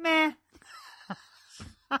meh.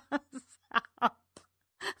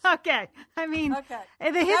 Okay. I mean,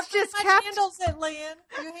 the hits just kept... handles it, Lian.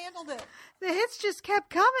 You handled it. The hits just kept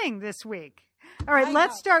coming this week. All right,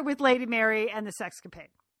 let's start with Lady Mary and the sexcapade.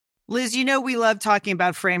 Liz, we love talking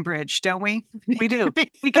about Framebridge, don't we? We do.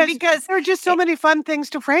 Because there are just so many fun things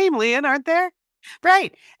to frame, Lian, aren't there?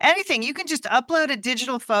 Right. Anything. You can just upload a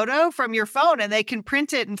digital photo from your phone and they can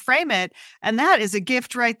print it and frame it. And that is a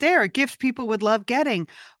gift right there, a gift people would love getting.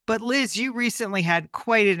 But Liz, you recently had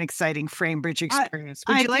quite an exciting Framebridge experience.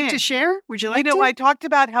 Would you like to share? Would you like to? I talked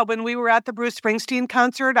about how when we were at the Bruce Springsteen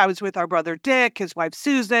concert, I was with our brother Dick, his wife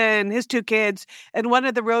Susan, his two kids, and one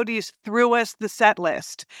of the roadies threw us the set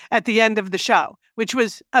list at the end of the show, which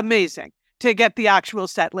was amazing to get the actual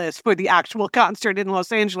set list for the actual concert in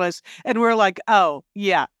Los Angeles. And we're like, oh,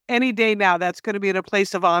 yeah, any day now, that's going to be in a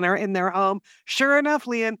place of honor in their home. Sure enough,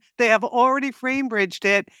 Lian, they have already Framebridged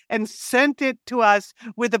it and sent it to us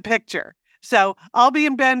with a picture. So I'll be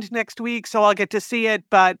in Bend next week, so I'll get to see it.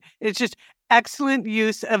 But it's just excellent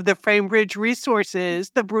use of the Framebridge resources,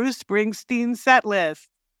 the Bruce Springsteen set list.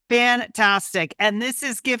 Fantastic. And this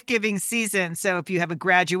is gift giving season. So if you have a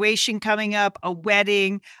graduation coming up, a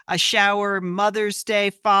wedding, a shower, Mother's Day,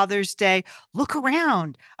 Father's Day, look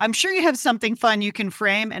around. I'm sure you have something fun you can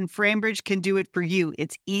frame, and Framebridge can do it for you.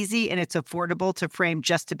 It's easy and it's affordable to frame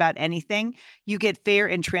just about anything. You get fair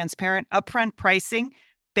and transparent upfront pricing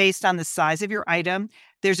based on the size of your item.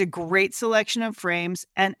 There's a great selection of frames.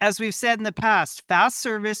 And as we've said in the past, fast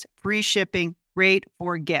service, free shipping, great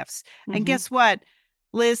for gifts. And guess what?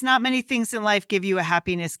 Liz, not many things in life give you a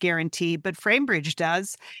happiness guarantee, but Framebridge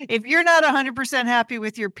does. If you're not 100% happy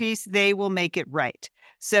with your piece, they will make it right.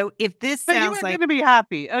 So if this sounds like... You're going to be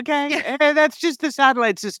happy, okay? Yeah. And that's just the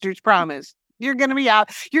Satellite Sisters promise. You're going to be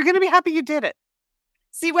out. You're going to be happy you did it.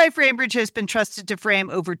 See why Framebridge has been trusted to frame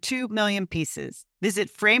over 2 million pieces.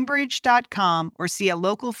 Visit framebridge.com or see a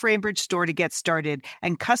local Framebridge store to get started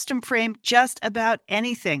and custom frame just about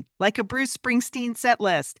anything, like a Bruce Springsteen set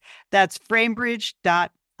list. That's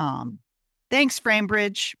framebridge.com. Thanks,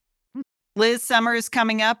 Framebridge. Liz, summer is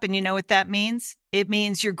coming up, and you know what that means? It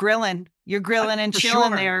means you're grilling. You're grilling and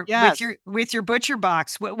chilling there with your Butcher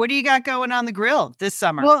Box. What do you got going on the grill this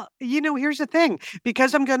summer? Well, here's the thing.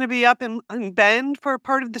 Because I'm going to be up in Bend for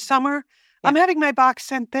part of the summer, I'm having my box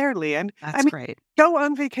sent there, Lian. That's great. Go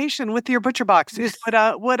on vacation with your Butcher Box is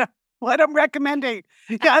what I'm recommending.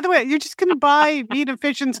 Yeah, other way, you're just going to buy meat and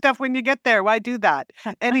fish and stuff when you get there. Why do that?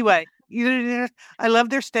 Anyway, I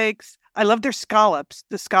love their steaks. I love their scallops.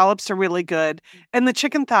 The scallops are really good. And the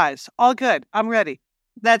chicken thighs, all good. I'm ready.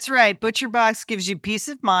 That's right. Butcher Box gives you peace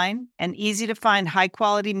of mind and easy to find high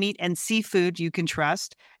quality meat and seafood you can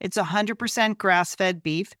trust. It's 100% grass-fed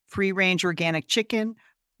beef, free-range organic chicken,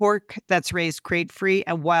 pork that's raised crate-free,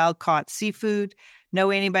 and wild-caught seafood. No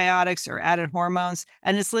antibiotics or added hormones.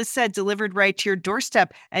 And as Liz said, delivered right to your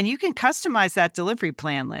doorstep. And you can customize that delivery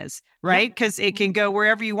plan, Liz, right? Because it can go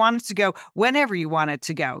wherever you want it to go, whenever you want it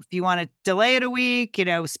to go. If you want to delay it a week,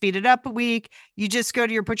 speed it up a week, you just go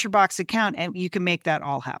to your Butcher Box account and you can make that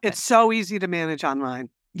all happen. It's so easy to manage online.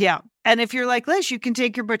 Yeah. And if you're like Liz, you can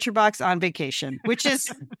take your Butcher Box on vacation, which is...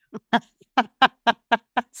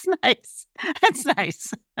 That's nice. That's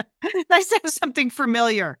nice. Nice to have something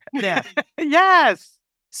familiar there. Yes.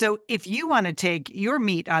 So if you want to take your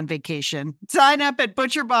meat on vacation, sign up at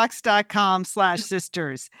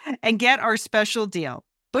butcherbox.com/sisters and get our special deal.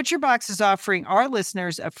 ButcherBox is offering our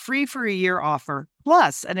listeners a free for a year offer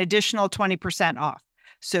plus an additional 20% off.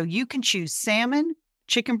 So you can choose salmon,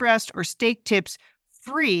 chicken breast, or steak tips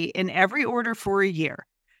free in every order for a year.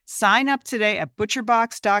 Sign up today at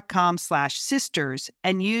butcherbox.com/sisters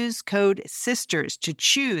and use code SISTERS to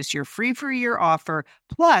choose your free for a year offer,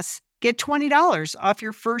 plus get $20 off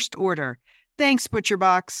your first order. Thanks,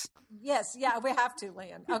 ButcherBox. Yes, yeah, we have to,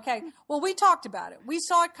 Lian. Okay. Well, we talked about it. We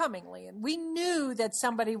saw it coming, Lian. We knew that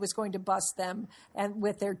somebody was going to bust them and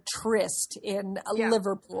with their tryst in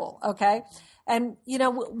Liverpool. Okay. And,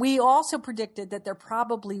 we also predicted that there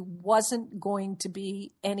probably wasn't going to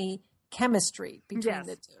be any chemistry between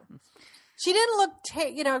the two. She didn't look,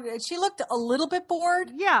 she looked a little bit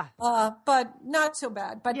bored. Yeah. But not so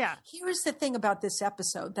bad. But here's the thing about this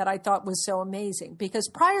episode that I thought was so amazing, because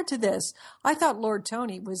prior to this, I thought Lord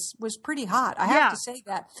Tony was pretty hot. I have to say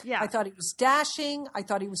that. Yeah. I thought he was dashing. I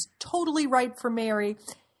thought he was totally right for Mary.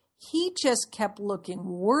 He just kept looking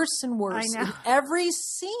worse and worse in every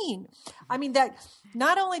scene. I mean, that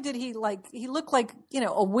not only did he looked like,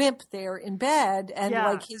 a wimp there in bed, and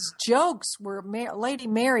his jokes were Lady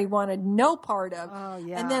Mary wanted no part of. Oh,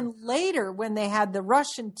 yeah. And then later when they had the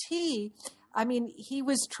Russian tea, I mean, he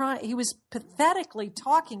was pathetically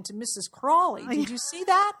talking to Mrs. Crawley. Did you see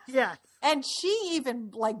that? Yeah. And she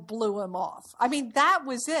even blew him off. I mean, that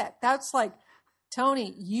was it. That's like,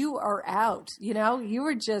 Tony, you are out. If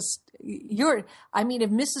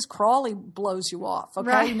Mrs. Crawley blows you off, okay?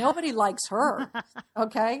 Right. Nobody likes her,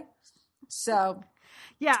 okay? So.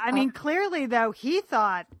 Yeah, I mean, clearly, though, he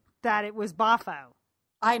thought that it was Boffo.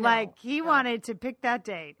 I know. He wanted to pick that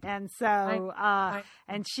date. And so,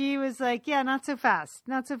 and she was like, yeah, not so fast.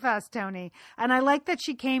 Not so fast, Tony. And I like that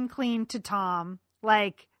she came clean to Tom,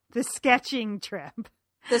 the sketching trip.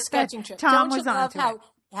 The sketching trip. Tom was on to it.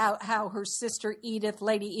 How her sister Edith,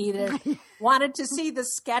 Lady Edith, wanted to see the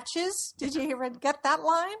sketches. Did you even get that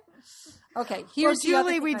line? Okay, here's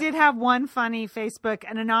Julie, we did have one funny Facebook,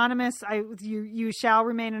 an anonymous, you shall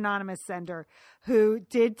remain anonymous sender, who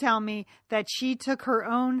did tell me that she took her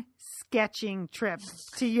own sketching trip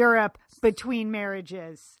to Europe between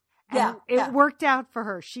marriages. And it worked out for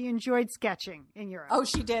her. She enjoyed sketching in Europe. Oh,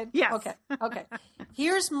 she did? Yes. Okay.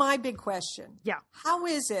 Here's my big question. Yeah. How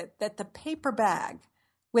is it that the paper bag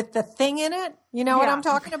with the thing in it, what I'm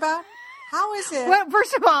talking about? How is it? Well,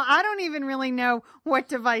 first of all, I don't even really know what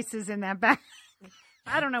device is in that bag.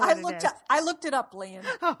 I don't know what it is. I looked it up, Lian.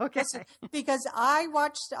 Oh, okay. Because I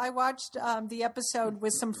watched the episode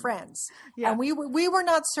with some friends, yeah. and we were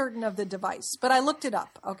not certain of the device, but I looked it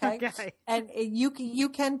up. Okay, and you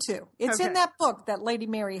can too. It's in that book that Lady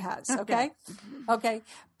Mary has. Okay.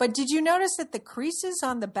 But did you notice that the creases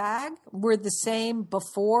on the bag were the same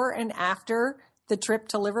before and after the trip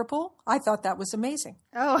to Liverpool? I thought that was amazing.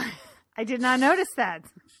 Oh, I did not notice that.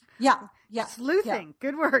 Yeah. Sleuthing. Yeah.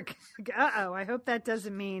 Good work. Uh-oh. I hope that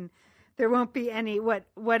doesn't mean there won't be any, what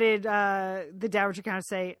did the Dowager Countess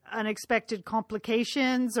say? Unexpected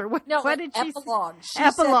complications or what? No, what did she epilogue. Say?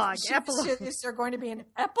 Epilogue. Is there going to be an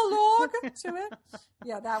epilogue to it?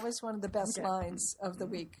 Yeah, that was one of the best lines of the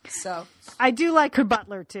week. So I do like her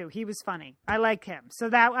butler too. He was funny. I like him. So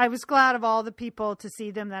that I was glad of all the people to see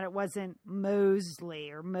them that it wasn't Mosley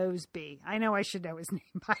or Mosby. I know I should know his name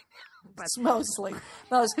by now. But it's Mosley.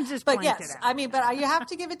 But yes, I mean, but you have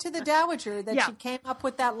to give it to the Dowager that she came up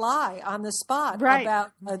with that lie on the spot about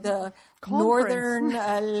the Northern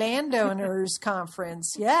Landowners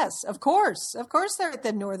Conference. Yes, of course they're at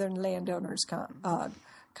the Northern Landowners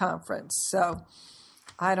Conference. So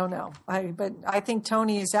I don't know. But I think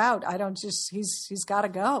Tony is out. He's got to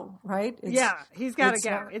go, right? He's got to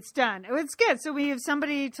go. It's done. It's good. So we have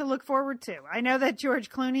somebody to look forward to. I know that George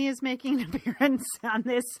Clooney is making an appearance on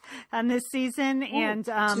this season, and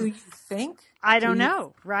do you think? I don't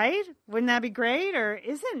know, right? Wouldn't that be great? Or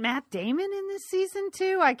isn't Matt Damon in this season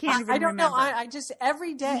too? I can't even remember. Know. I just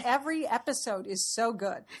every episode is so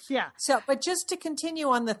good. Yeah. So, but just to continue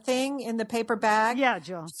on the thing in the paper bag. Yeah,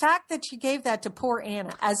 Jill. The fact that she gave that to poor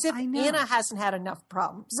Anna, as if Anna hasn't had enough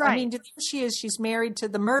problems. Right. I mean, she's married to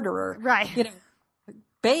the murderer. Right. You know,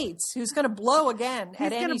 Bates, who's going to blow again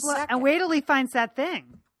at any second. And wait till he finds that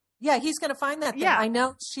thing. Yeah, he's going to find that thing. Yeah. I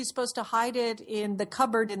know she's supposed to hide it in the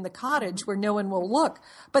cupboard in the cottage where no one will look,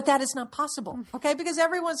 but that is not possible, okay? Because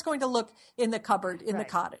everyone's going to look in the cupboard in the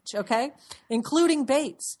cottage, okay? Including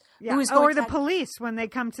Bates. Yeah. Or the police when they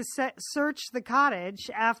come to search the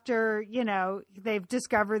cottage after, they've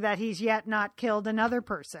discovered that he's yet not killed another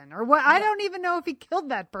person. Or what? I don't even know if he killed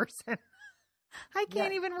that person. I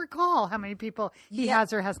can't even recall how many people he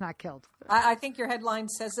has or has not killed. I think your headline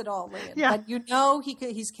says it all, Lian. Yeah.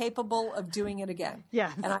 But he's capable of doing it again.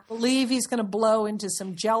 Yeah. And I believe he's going to blow into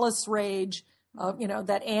some jealous rage of,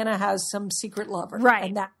 that Anna has some secret lover. Right.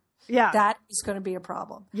 And that is going to be a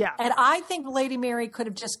problem. Yeah. And I think Lady Mary could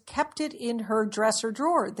have just kept it in her dresser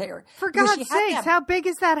drawer there. For God's sakes, how big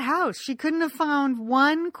is that house? She couldn't have found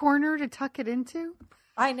one corner to tuck it into?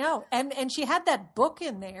 I know. And she had that book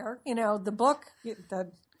in there, the book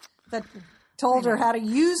that told her how to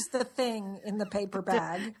use the thing in the paper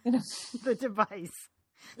bag. The device.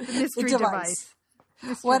 The mystery device.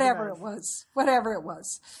 Whatever it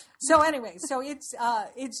was. So anyway,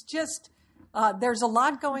 it's just there's a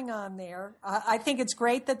lot going on there. I think it's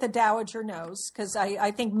great that the Dowager knows, because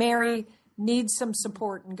I think Mary needs some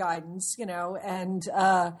support and guidance,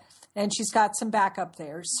 and she's got some backup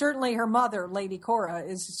there. Certainly her mother, Lady Cora,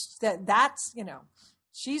 that's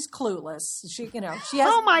she's clueless. She has.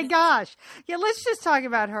 Oh my gosh. Yeah, let's just talk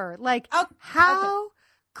about her. Like, how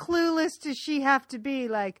clueless does she have to be?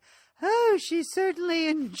 Like, oh, she's certainly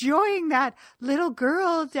enjoying that little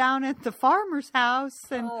girl down at the farmer's house.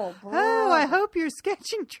 And, I hope your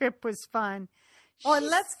sketching trip was fun. Oh, and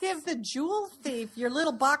let's give the jewel thief your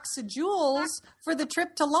little box of jewels for the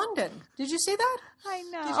trip to London. Did you see that? I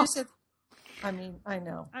know. Did you see? I mean, I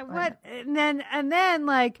know. And then,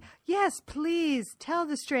 like, yes, please tell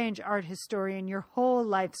the strange art historian your whole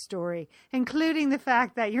life story, including the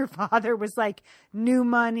fact that your father was like new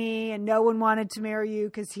money and no one wanted to marry you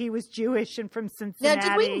because he was Jewish and from Cincinnati.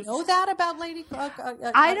 Now, did we know that about Lady?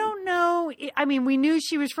 I don't know. I mean, we knew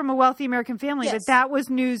she was from a wealthy American family, but that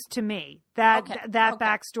was news to me. That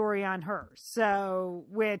backstory on her. So,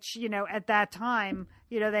 which, at that time,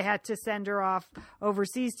 they had to send her off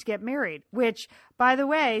overseas to get married, which, by the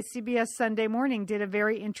way, CBS Sunday Morning did a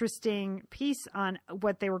very interesting piece on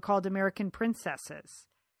what they were called American princesses.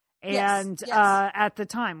 And at the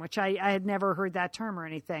time, which I had never heard that term or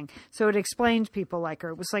anything. So it explained people like her.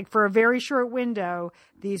 It was like for a very short window,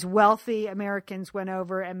 these wealthy Americans went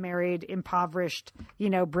over and married impoverished,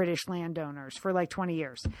 British landowners for like 20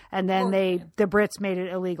 years. And then the Brits made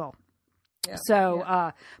it illegal. Yeah,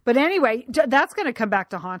 so, but anyway, that's going to come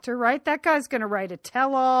back to haunt her, right? That guy's going to write a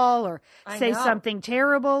tell-all or say something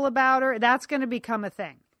terrible about her. That's going to become a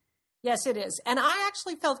thing. Yes, it is. And I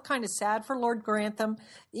actually felt kind of sad for Lord Grantham.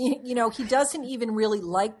 He doesn't even really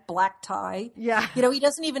like black tie. Yeah. He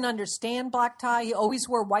doesn't even understand black tie. He always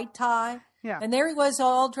wore white tie. Yeah. And there he was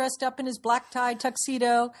all dressed up in his black tie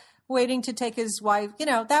tuxedo, waiting to take his wife.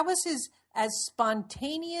 That was as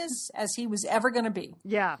spontaneous as he was ever going to be.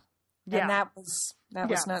 Yeah. Yeah. And that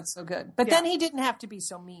was not so good. But then he didn't have to be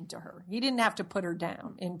so mean to her. He didn't have to put her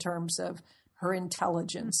down in terms of her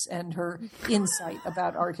intelligence and her insight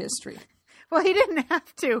about art history. Well, he didn't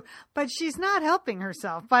have to, but she's not helping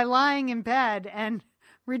herself by lying in bed and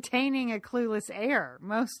retaining a clueless air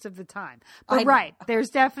most of the time. But right, there's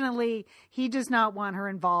definitely, he does not want her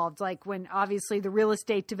involved. Like when obviously the real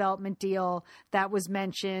estate development deal that was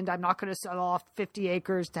mentioned, I'm not going to sell off 50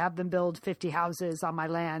 acres to have them build 50 houses on my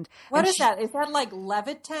land. What is that? Is that like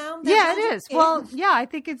Levittown? Yeah, it is. Well, yeah, I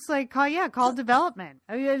think it's like, called development.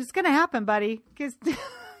 I mean, it's going to happen, buddy.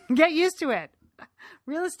 Get used to it.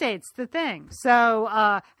 Real estate's the thing. So,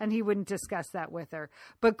 and he wouldn't discuss that with her.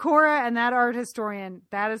 But Cora and that art historian,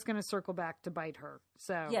 that is going to circle back to bite her.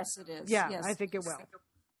 So yes, it is. Yeah, yes. I think it will.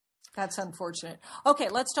 That's unfortunate. Okay,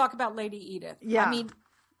 let's talk about Lady Edith. Yeah. I mean,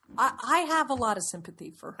 I have a lot of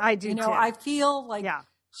sympathy for her. I do too. I feel like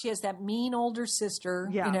she has that mean older sister.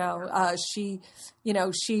 Yeah. She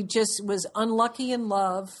just was unlucky in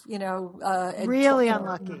love. Really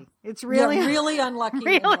unlucky. It's really really unlucky.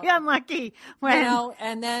 Really unlucky when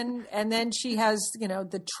and then she has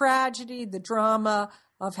the tragedy, the drama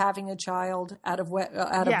of having a child out of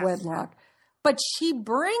wedlock. But she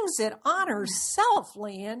brings it on herself,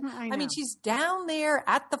 Lian. I mean, she's down there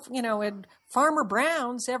at the, at Farmer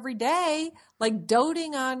Brown's every day, like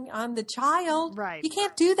doting on the child. Right. You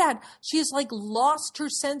can't do that. She has like lost her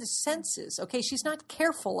senses. Okay. She's not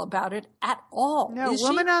careful about it at all. No,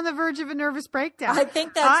 woman on the verge of a nervous breakdown. I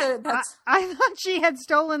think that's. I thought she had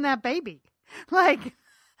stolen that baby. Like,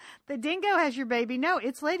 the dingo has your baby. No,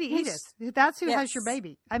 it's Lady Edith. That's who has your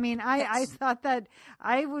baby. I mean, I thought that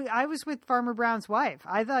I was with Farmer Brown's wife.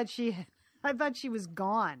 I thought she was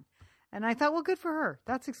gone, and I thought, well, good for her.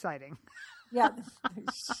 That's exciting. Yeah.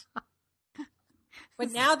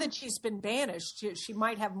 But now that she's been banished, she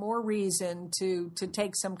might have more reason to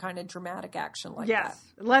take some kind of dramatic action like that.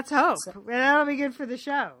 Yes, let's hope. That'll be good for the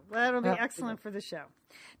show. That'll be excellent for the show.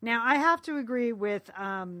 Now, I have to agree with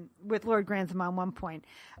Lord Grantham on one point.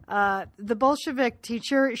 The Bolshevik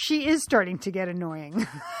teacher, she is starting to get annoying.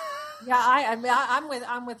 Yeah,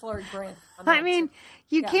 I'm with Lord Grantham. I mean,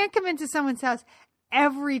 you can't come into someone's house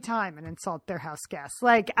every time and insult their house guests.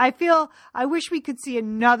 Like, I wish we could see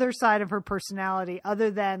another side of her personality other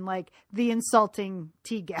than like the insulting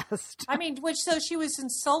tea guest. I mean, so she was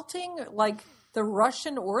insulting like the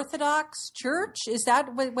Russian Orthodox Church? Is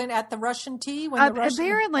that when at the Russian tea?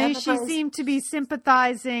 Apparently, she seemed to be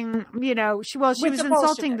sympathizing. She was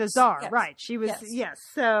insulting the Tsar, yes. Right? She was, yes.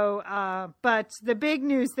 So, but the big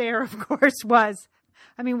news there, of course, was.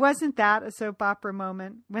 I mean, wasn't that a soap opera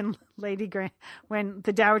moment when when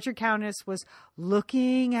the Dowager Countess was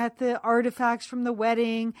looking at the artifacts from the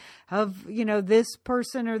wedding of, this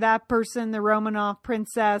person or that person, the Romanov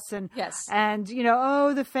princess, and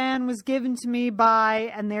the fan was given to me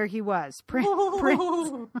by, and there he was, Prince.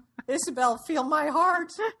 Isabel, feel my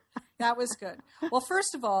heart. That was good. Well,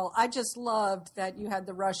 first of all, I just loved that you had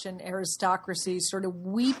the Russian aristocracy sort of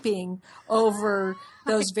weeping over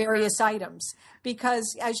those various items.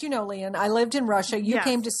 Because, as you know, Lian, I lived in Russia. You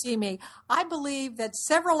came to see me. I believe that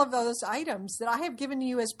several of those items that I have given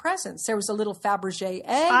you as presents, there was a little Fabergé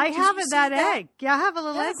egg. I have that egg. Yeah, I have a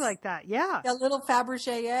little egg like that. Yeah. A little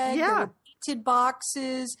Fabergé egg. Yeah. There were painted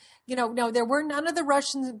boxes. No, there were none of the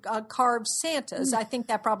Russian carved Santas. I think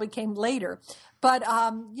that probably came later. But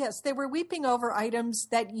yes, they were weeping over items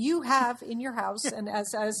that you have in your house, and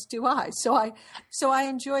as do I. So I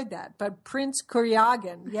enjoyed that. But Prince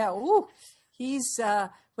Kuryagin, he's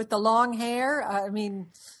with the long hair. I mean,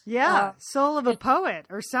 soul of a poet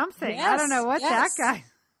or something. Yes, I don't know what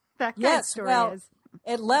that guy's story is.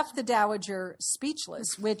 It left the Dowager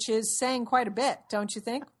speechless, which is saying quite a bit, don't you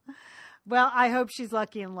think? Well, I hope she's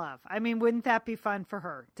lucky in love. I mean, wouldn't that be fun for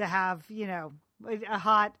her to have,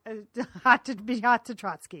 hot to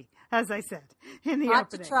Trotsky, as I said in the hot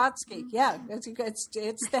opening. To Trotsky, yeah,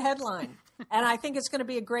 it's the headline, and I think it's going to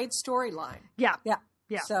be a great storyline. Yeah.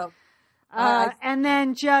 So, and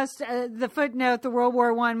then just the footnote: the World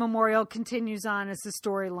War I memorial continues on as a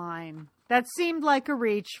storyline. That seemed like a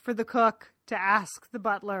reach for the cook to ask the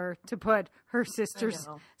butler to put her sister's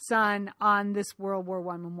son on this World War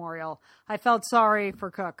I memorial. I felt sorry for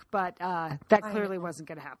Cook, but that clearly wasn't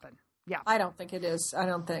going to happen. Yeah. I don't think it is. I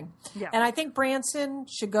don't think. Yeah. And I think Branson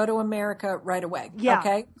should go to America right away. Yeah.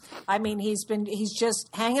 Okay. I mean, he's just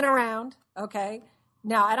hanging around. Okay.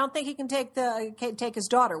 Now, I don't think he can take his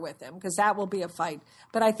daughter with him because that will be a fight.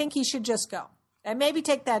 But I think he should just go. And maybe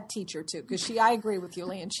take that teacher too, because I agree with you,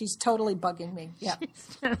 Lian. She's totally bugging me. Yeah.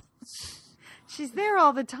 She's there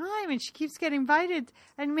all the time, and she keeps getting invited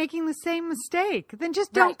and making the same mistake. Then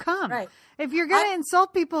just don't come. Right. If you're going to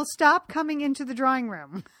insult people, stop coming into the drawing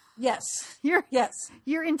room. Yes. You're entitled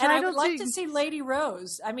to. And I would like to see Lady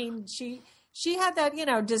Rose. I mean, she had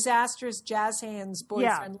that, disastrous jazz hands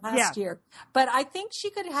boyfriend last year. But I think she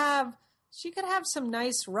could have some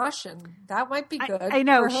nice Russian. That might be good. I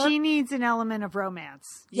know. She needs an element of romance.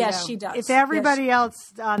 Yes, she does. If everybody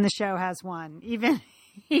else on the show has one, even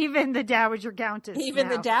the Dowager Countess. Even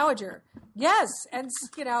the Dowager. Yes. And,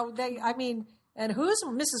 and who's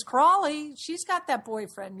Mrs. Crawley? She's got that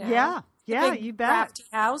boyfriend now. Yeah. Yeah, you bet. Crafty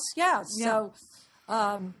house. Yeah. So,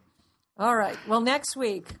 all right. Well, next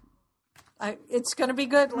week, it's going to be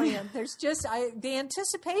good, Lian. There's just the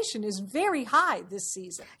anticipation is very high this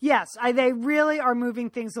season. Yes, they really are moving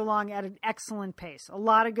things along at an excellent pace. A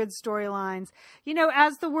lot of good storylines.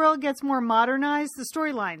 As the world gets more modernized, the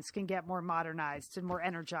storylines can get more modernized and more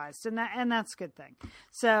energized, and that's a good thing.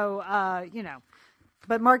 So,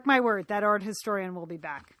 but mark my word, that art historian will be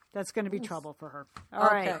back. That's going to be trouble for her. All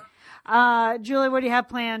right. Julie, what do you have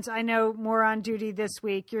planned? I know more on duty this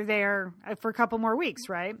week. You're there for a couple more weeks,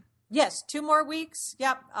 right? Yes, 2 more weeks.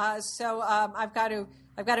 Yep. So I've got to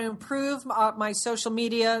improve my social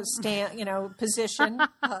media position.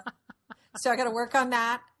 So I got to work on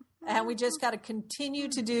that, and we just got to continue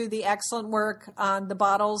to do the excellent work on the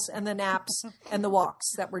bottles and the naps and the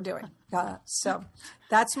walks that we're doing. So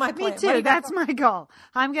that's my plan. Me too. That's my goal.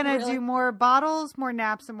 I'm going to do more bottles, more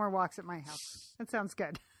naps, and more walks at my house. That sounds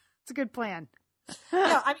good. It's a good plan.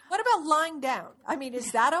 Yeah. What about lying down?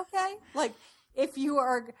 Is that okay? Like, if you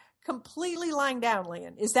are completely lying down,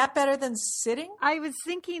 Lian, is that better than sitting? I was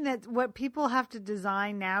thinking that what people have to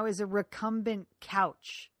design now is a recumbent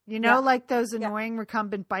couch. Like those annoying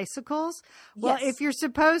recumbent bicycles. Well, if you're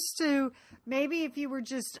supposed to, maybe if you were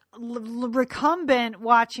just recumbent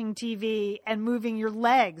watching TV and moving your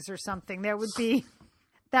legs or something, that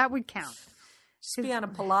would count. Just be on a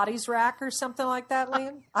Pilates rack or something like that,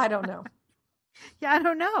 Lian? I don't know. Yeah, I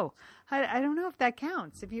don't know. I don't know if that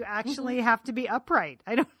counts. If you actually have to be upright.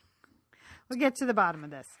 We'll get to the bottom of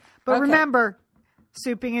this. But remember,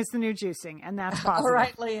 souping is the new juicing, and that's positive. All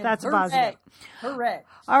right, Lian. That's positive. Hooray.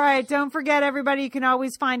 All right. Don't forget, everybody, you can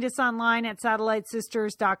always find us online at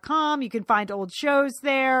satellitesisters.com. You can find old shows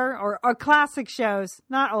there, or classic shows,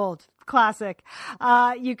 not old. Classic.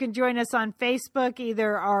 You can join us on Facebook,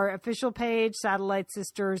 either our official page, Satellite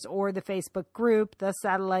Sisters, or the Facebook group, The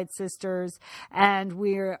Satellite Sisters. And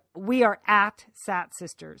we are at Sat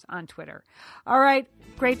Sisters on Twitter. All right.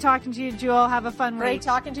 Great talking to you, Jewel. Have a fun week. Great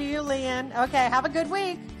talking to you, Lian. Okay. Have a good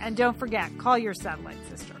week. And don't forget, call your Satellite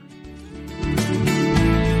Sisters.